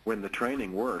 When the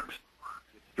training works,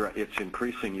 it's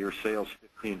increasing your sales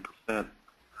 15%.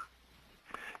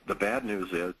 The bad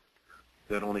news is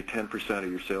that only 10% of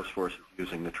your sales force is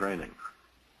using the training.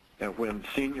 And when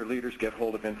senior leaders get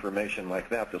hold of information like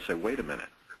that, they'll say, wait a minute,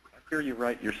 I hear you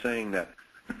right. You're saying that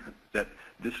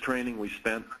this training we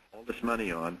spent all this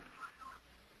money on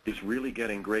is really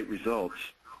getting great results,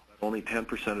 but only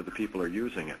 10% of the people are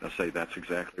using it. I'll say, that's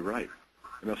exactly right.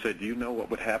 And they'll say, do you know what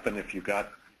would happen if you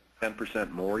got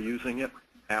 10% more using it,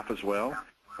 half as well? How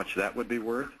much that would be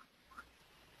worth?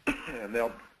 And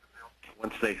they'll,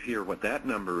 once they hear what that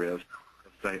number is,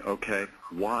 they'll say, okay,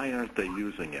 why aren't they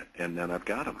using it? And then I've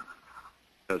got them.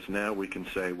 Because now we can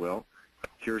say, well,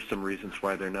 here's some reasons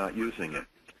why they're not using it.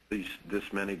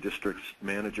 This many district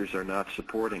managers are not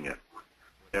supporting it.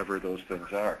 whatever those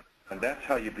things are. And that's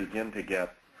how you begin to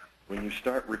get, when you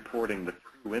start reporting the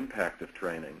true impact of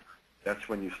training, that's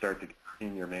when you start to get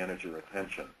senior manager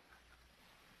attention.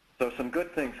 So some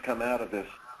good things come out of this.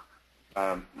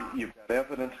 You've got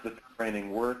evidence that the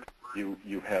training worked.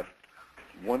 You have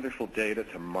wonderful data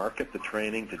to market the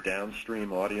training to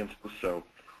downstream audiences. So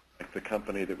like the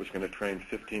company that was going to train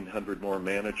 1,500 more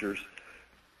managers,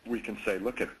 we can say,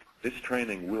 look, this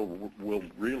training will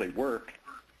really work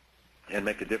and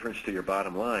make a difference to your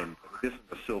bottom line. It isn't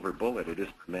a silver bullet. It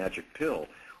isn't a magic pill.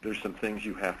 There's some things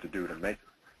you have to do to make it.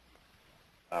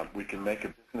 We can make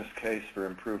a business case for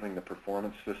improving the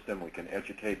performance system. We can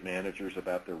educate managers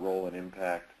about their role and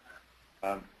impact.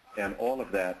 And all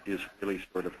of that is really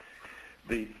sort of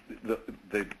the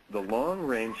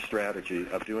long-range strategy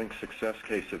of doing success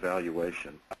case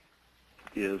evaluation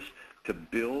is to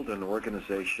build an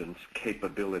organization's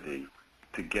capability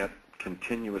to get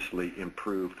continuously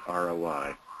improved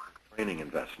ROI training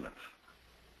investments.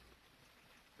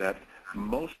 That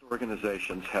most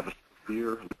organizations have a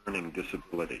severe learning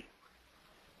disability.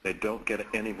 They don't get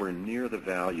anywhere near the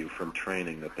value from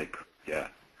training that they could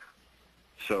get.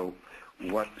 So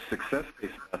what success case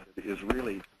method is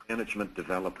really management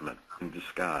development in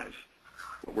disguise.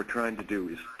 What we're trying to do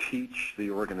is teach the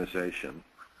organization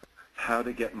how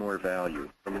to get more value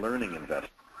from learning investment.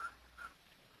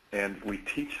 And we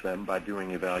teach them by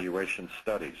doing evaluation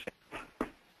studies.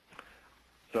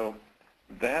 So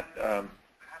that's the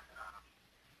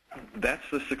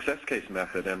success case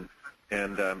method,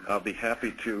 and I'll be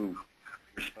happy to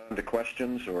respond to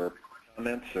questions or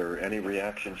comments or any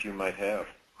reactions you might have.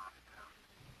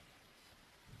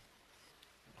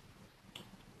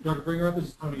 Dr. Brinkerhoff, this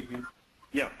is Tony again.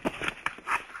 Yeah.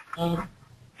 To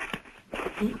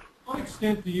what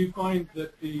extent do you find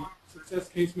that the success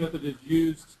case method is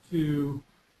used to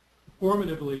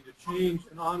formatively to change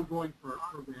an ongoing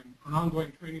program, an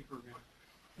ongoing training program?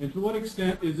 And to what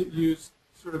extent is it used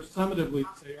sort of summatively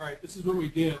to say, all right, this is what we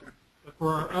did, but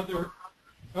for our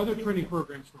other training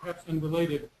programs, perhaps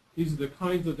unrelated, these are the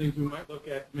kinds of things we might look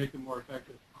at to make them more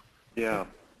effective? Yeah.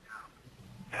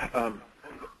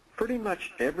 Pretty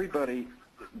much everybody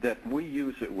that we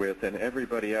use it with and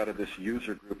everybody out of this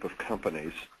user group of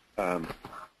companies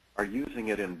are using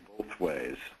it in both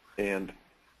ways. And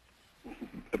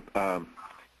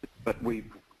but we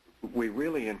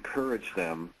really encourage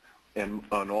them, and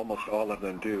almost all of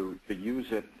them do, to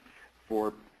use it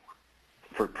for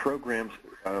programs.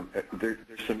 There's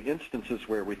some instances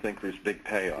where we think there's big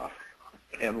payoff.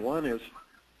 And one is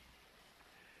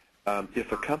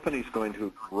if a company's going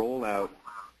to roll out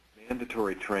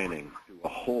mandatory training to a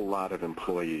whole lot of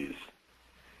employees,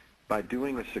 by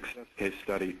doing a success case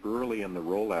study early in the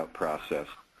rollout process,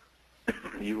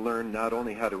 you learn not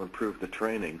only how to improve the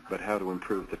training, but how to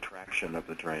improve the traction of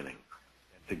the training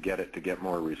to get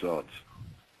more results.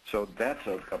 So that's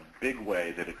a big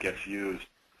way that it gets used.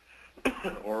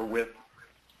 Or with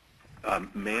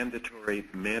mandatory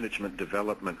management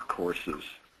development courses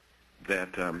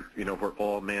that, where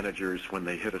all managers, when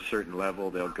they hit a certain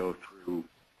level, they'll go through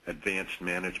advanced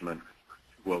management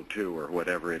 202 or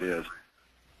whatever it is.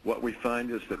 What we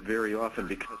find is that very often,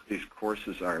 because these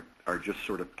courses are just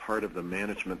sort of part of the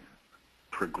management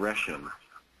progression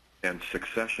and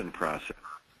succession process,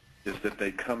 is that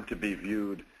they come to be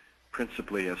viewed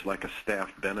principally as like a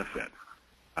staff benefit.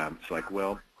 It's like,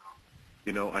 well,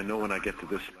 I know when I get to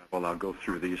this level, I'll go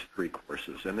through these 3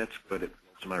 courses, and that's good. It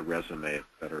builds my resume, et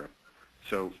cetera.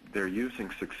 So they're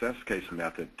using success case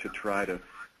method to try to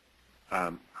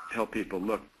tell people,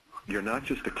 look, you're not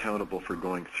just accountable for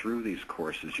going through these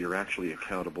courses, you're actually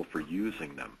accountable for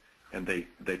using them. And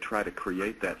they try to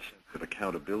create that sense of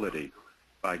accountability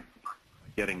by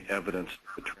getting evidence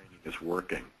that the training is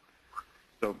working.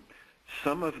 So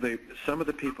some of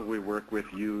the people we work with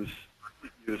use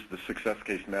the success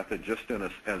case method just in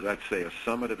as I'd say, a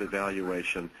summative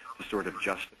evaluation to sort of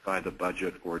justify the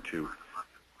budget or to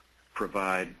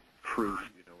provide proof,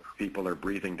 if people are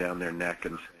breathing down their neck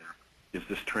and saying, is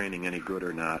this training any good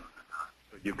or not?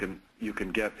 So you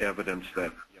can get evidence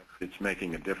that it's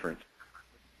making a difference.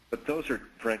 But those are,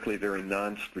 frankly, very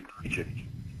non-strategic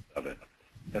of it.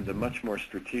 And the much more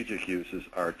strategic uses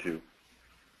are to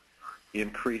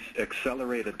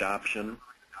accelerate adoption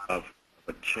of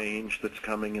a change that's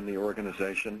coming in the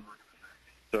organization.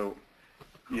 So,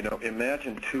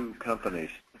 imagine 2 companies,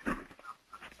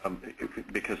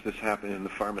 because this happened in the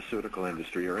pharmaceutical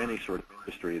industry or any sort of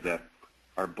industry, that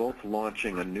are both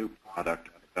launching a new product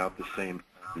at about the same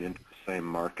time into the same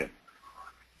market.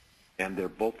 And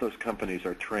both those companies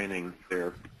are training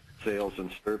their sales and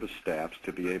service staffs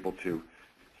to be able to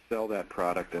sell that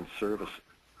product and service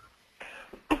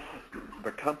it.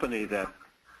 the company that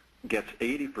gets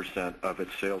 80% of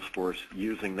its sales force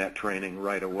using that training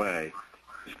right away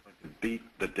is going to beat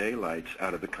the daylights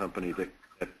out of the company that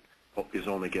is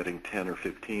only getting 10 or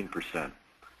 15%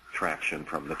 traction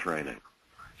from the training.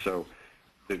 So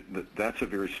that's a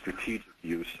very strategic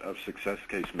use of success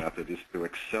case method, is to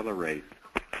accelerate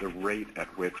the rate at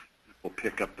which people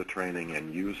pick up the training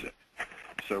and use it.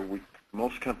 So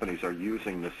most companies are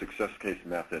using the success case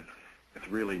method with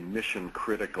really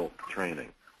mission-critical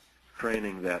training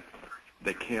that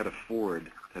they can't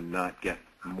afford to not get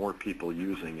more people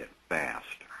using it fast.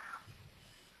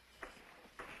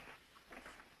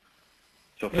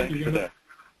 So thanks for that.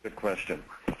 Good question.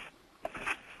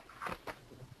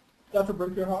 Dr.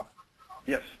 Brinkerhoff?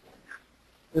 Yes.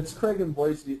 It's Craig in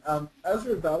Boise. As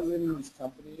you're evaluating these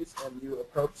companies and you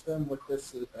approach them with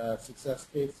this success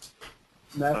case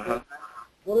method,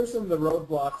 what are some of the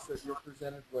roadblocks that you're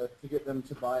presented with to get them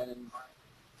to buy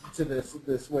into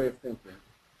this way of thinking?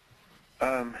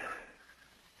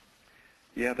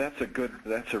 Yeah,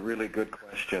 that's a really good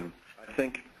question. I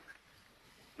think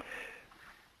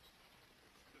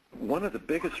one of the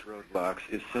biggest roadblocks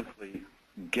is simply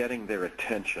getting their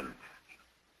attention.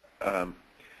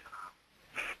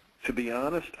 To be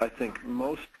honest, I think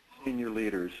most senior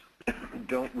leaders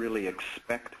don't really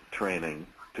expect training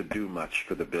to do much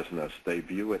for the business. They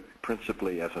view it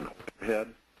principally as an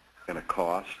overhead and a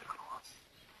cost,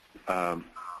 and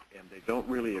they don't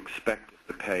really expect it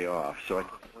to pay off. So I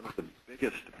think one of the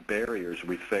biggest barriers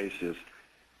we face is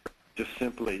just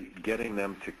simply getting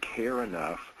them to care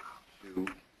enough to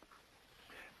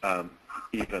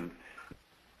even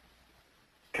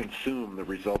consume the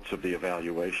results of the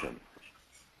evaluation.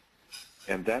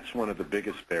 And that's one of the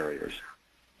biggest barriers.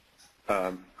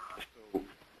 So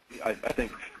I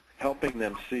think helping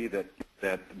them see that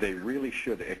they really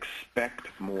should expect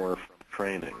more from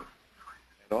training.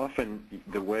 And often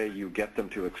the way you get them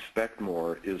to expect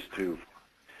more is to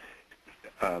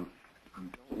don't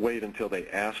wait until they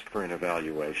ask for an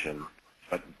evaluation,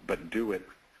 but do it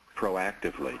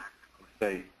proactively.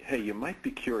 Say, hey, you might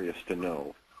be curious to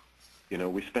know,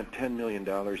 we spent $10 million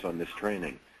on this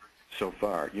training so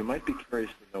far. You might be curious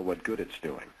to know what good it's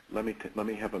doing. Let me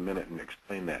have a minute and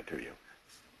explain that to you.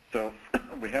 So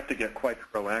we have to get quite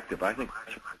proactive. I think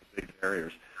that's one of the big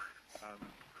barriers,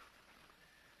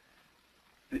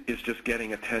 is just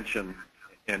getting attention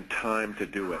and time to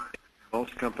do it.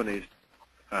 Most companies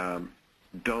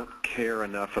don't care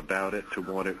enough about it to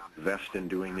want to invest in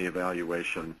doing the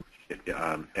evaluation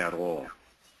at all.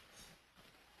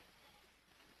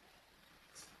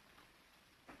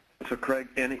 So, Craig,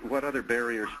 what other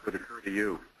barriers would occur to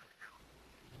you?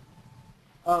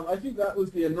 I think that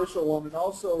was the initial one, and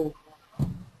also,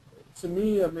 to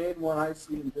me, a main one I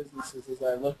see in businesses as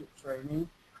I look at training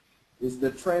is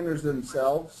the trainers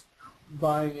themselves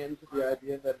buying into the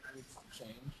idea that it needs to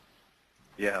change.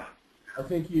 Yeah. I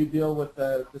think you deal with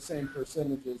the same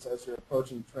percentages as you're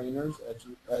approaching trainers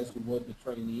as you would the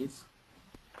trainees.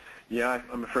 Yeah,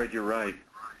 I'm afraid you're right.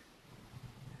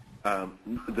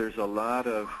 There's a lot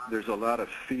of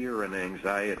fear and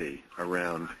anxiety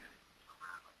around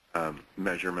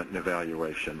measurement and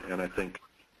evaluation, and I think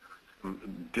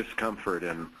discomfort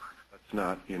and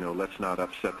let's not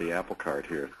upset the apple cart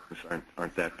here. Things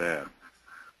aren't that bad.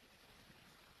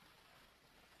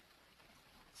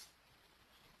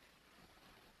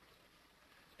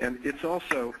 And it's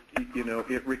also,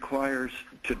 it requires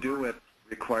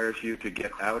you to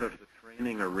get out of the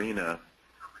training arena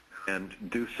and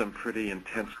do some pretty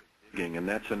intense digging, and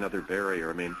that's another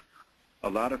barrier. I mean, a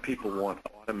lot of people want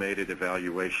automated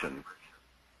evaluation,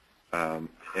 and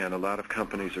a lot of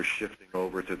companies are shifting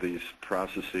over to these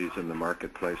processes in the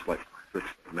marketplace like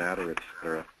Matter, et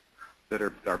cetera, that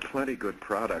are plenty good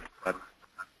products, but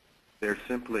they're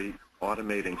simply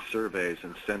automating surveys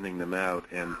and sending them out,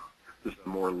 and this is a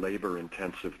more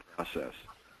labor-intensive process.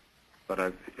 But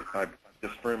I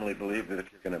just firmly believe that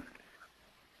if you're going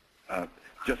to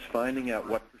just finding out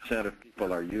what % of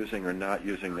people are using or not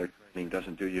using their training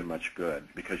doesn't do you much good,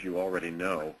 because you already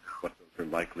know what those are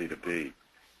likely to be.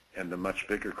 And the much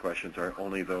bigger questions are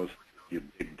only those you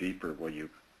dig deeper where you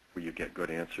get good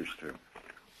answers to.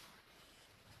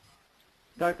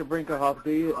 Dr. Brinkerhoff,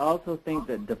 do you also think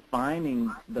that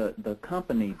defining the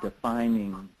company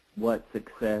defining what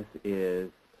success is,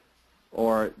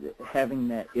 or having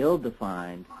that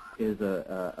ill-defined, is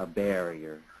a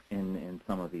barrier in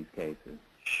some of these cases?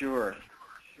 Sure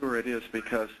it is,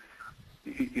 because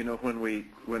when we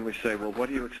say, well, what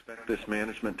do you expect this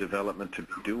management development to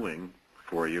be doing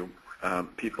for you?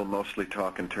 People mostly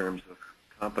talk in terms of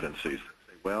competencies. They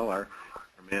say, well, our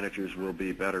managers will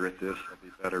be better at this,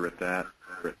 they'll be better at that,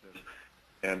 better at this.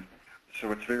 And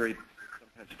so it's very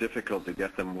sometimes difficult to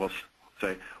get them. We'll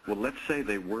say, well, let's say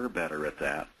they were better at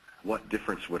that. What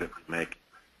difference would it make?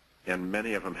 And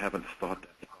many of them haven't thought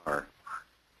that far,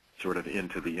 sort of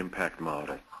into the impact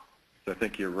model. So I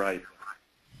think you're right.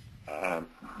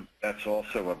 That's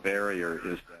also a barrier,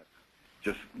 is that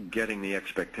just getting the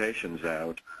expectations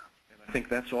out. And I think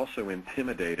that's also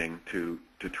intimidating to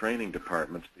training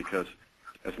departments, because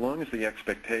as long as the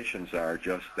expectations are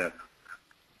just that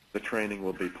the training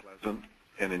will be pleasant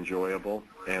and enjoyable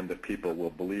and that people will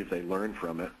believe they learn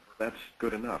from it, that's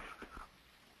good enough.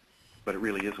 But it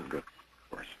really isn't good, of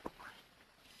course.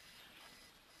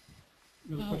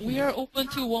 We are open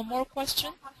to one more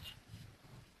question.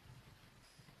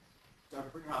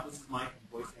 Dr. Brinkerhoff, this is Mike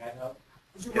from Boise, Idaho.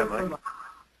 Did you Yeah, work Mike.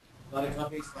 for a lot of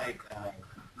companies like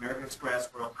American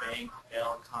Express, World Bank,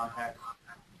 Dell, Compaq?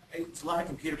 It's a lot of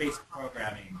computer-based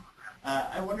programming.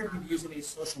 I wonder if you've used any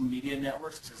social media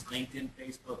networks such as LinkedIn,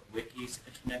 Facebook, wikis,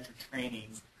 implement your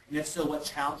trainings, and if so, what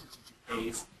challenges did you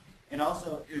face? And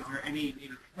also, is there any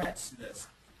maybe threats to this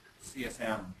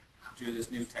CSM, to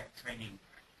this new tech training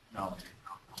knowledge?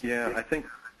 Yeah, I think,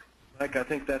 Mike, I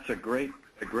think that's a great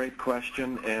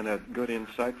question and a good,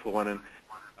 insightful one. And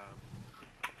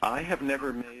I have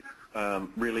never made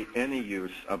really any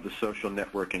use of the social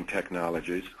networking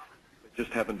technologies. They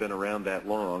just haven't been around that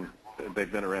long.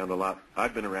 They've been around a lot.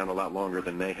 I've been around a lot longer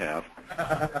than they have.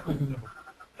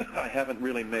 I haven't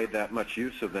really made that much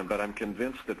use of them, but I'm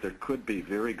convinced that there could be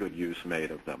very good use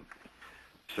made of them.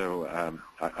 So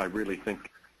I really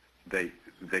think they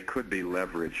could be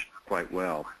leveraged quite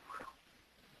well.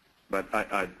 But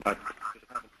I just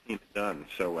haven't seen it done.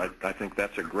 So I think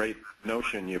that's a great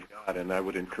notion you've got, and I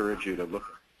would encourage you to look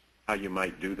at how you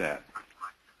might do that.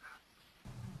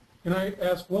 Can I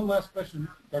ask one last question,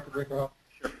 Dr. Brinkerhoff?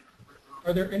 Sure.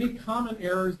 Are there any common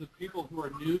errors that people who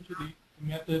are new to the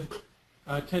method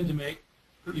tend to make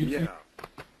that you've seen?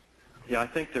 Yeah, I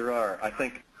think there are. I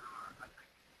think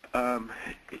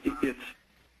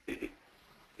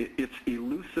it's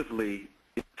elusively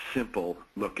simple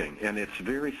looking, and it's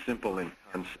very simple in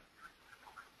concept.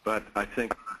 But I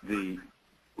think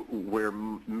where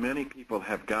many people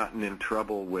have gotten in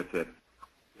trouble with it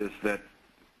is that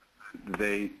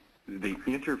the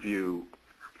interview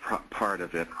part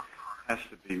of it has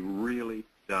to be really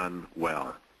done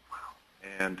well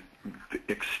and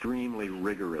extremely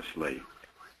rigorously.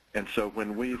 And so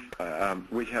when we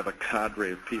have a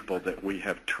cadre of people that we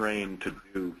have trained to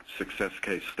do success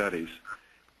case studies,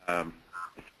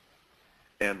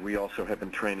 and we also have been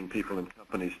training people in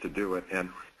companies to do it. And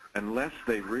unless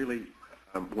they really,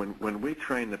 when we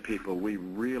train the people, we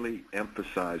really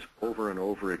emphasize over and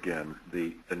over again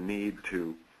the need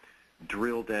to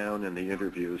drill down in the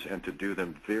interviews and to do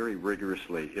them very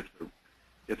rigorously.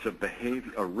 It's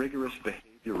a rigorous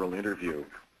behavioral interview.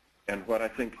 And what I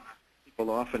think people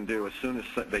often do, as soon as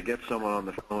they get someone on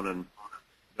the phone and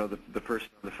the person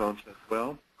on the phone says,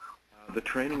 well, the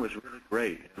training was really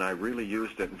great, and I really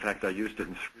used it. In fact, I used it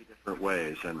in 3 different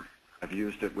ways, and I've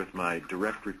used it with my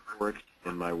direct reports,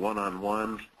 in my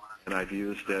one-on-ones, and I've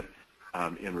used it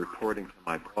in reporting to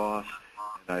my boss,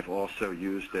 and I've also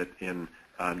used it in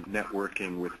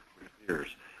networking with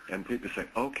peers. And people say,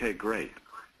 okay, great,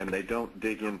 and they don't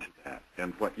dig into that.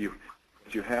 And what you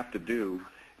have to do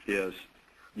is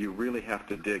you really have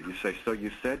to dig. You say, so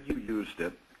you said you used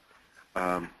it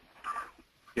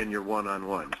in your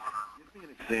one-on-ones. Give me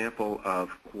an example of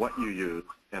what you used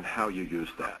and how you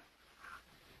used that.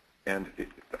 And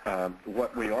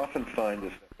what we often find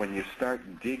is that when you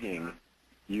start digging,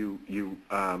 you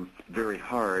very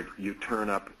hard, you turn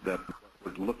up that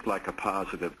would look like a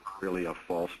positive, really a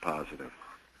false positive.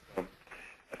 So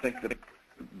I think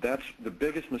that's the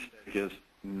biggest mistake, is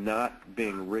not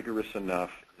being rigorous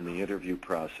enough in the interview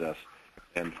process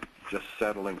and just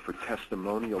settling for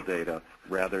testimonial data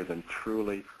rather than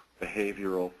truly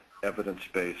behavioral,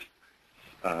 evidence-based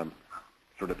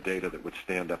sort of data that would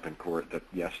stand up in court that,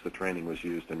 yes, the training was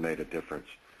used and made a difference.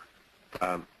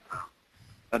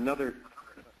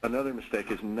 Another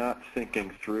mistake is not thinking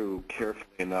through carefully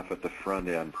enough at the front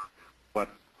end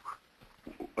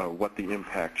what the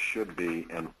impact should be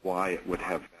and why it would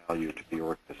have value to the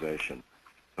organization.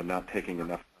 So not taking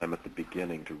enough time at the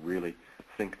beginning to really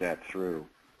think that through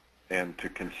and to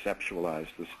conceptualize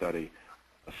the study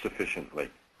sufficiently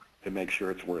to make sure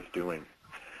it's worth doing.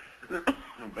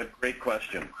 But great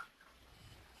question.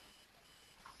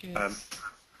 Yes.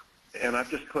 And I've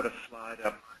just put a slide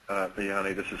up,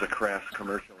 Liani. This is a crass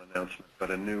commercial announcement,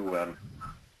 but a new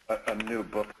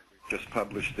book that we just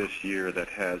published this year that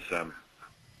has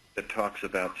that talks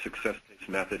about success case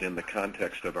method in the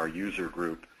context of our user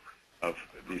group of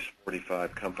these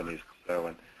 45 companies. So,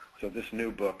 and So this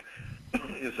new book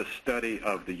is a study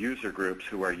of the user groups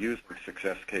who are using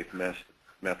success case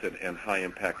method and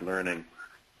high-impact learning.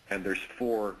 And there's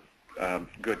 4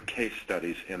 good case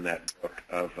studies in that book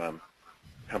of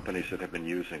companies that have been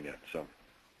using it. So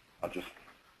I'll just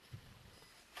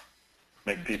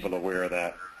make people aware of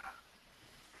that.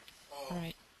 All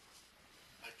right.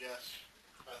 I guess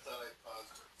I thought I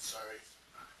paused it. Sorry.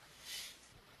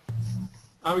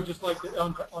 I would just like to,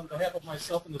 on behalf of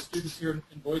myself and the students here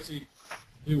in Boise,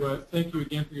 to thank you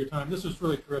again for your time. This was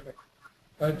really terrific.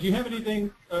 Do you have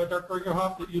anything, Dr.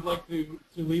 Brinkerhoff, that you'd like to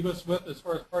leave us with as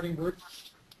far as parting words?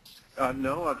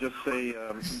 No, I'll just say,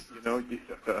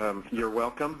 you're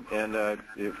welcome, and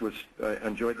it was I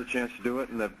enjoyed the chance to do it.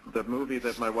 And the movie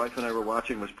that my wife and I were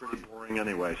watching was pretty boring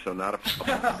anyway, so not a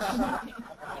problem.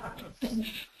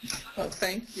 Well,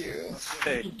 thank you.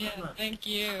 Hey. Yeah, thank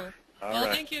you. All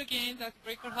right. Thank you again, Dr.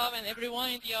 Brinkerhoff, and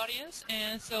everyone in the audience.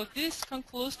 And so this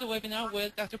concludes the webinar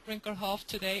with Dr. Brinkerhoff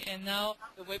today, and now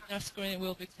the webinar screen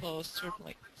will be closed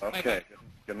shortly. Okay. Bye-bye.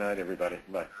 Good night, everybody.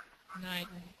 Bye. Good night.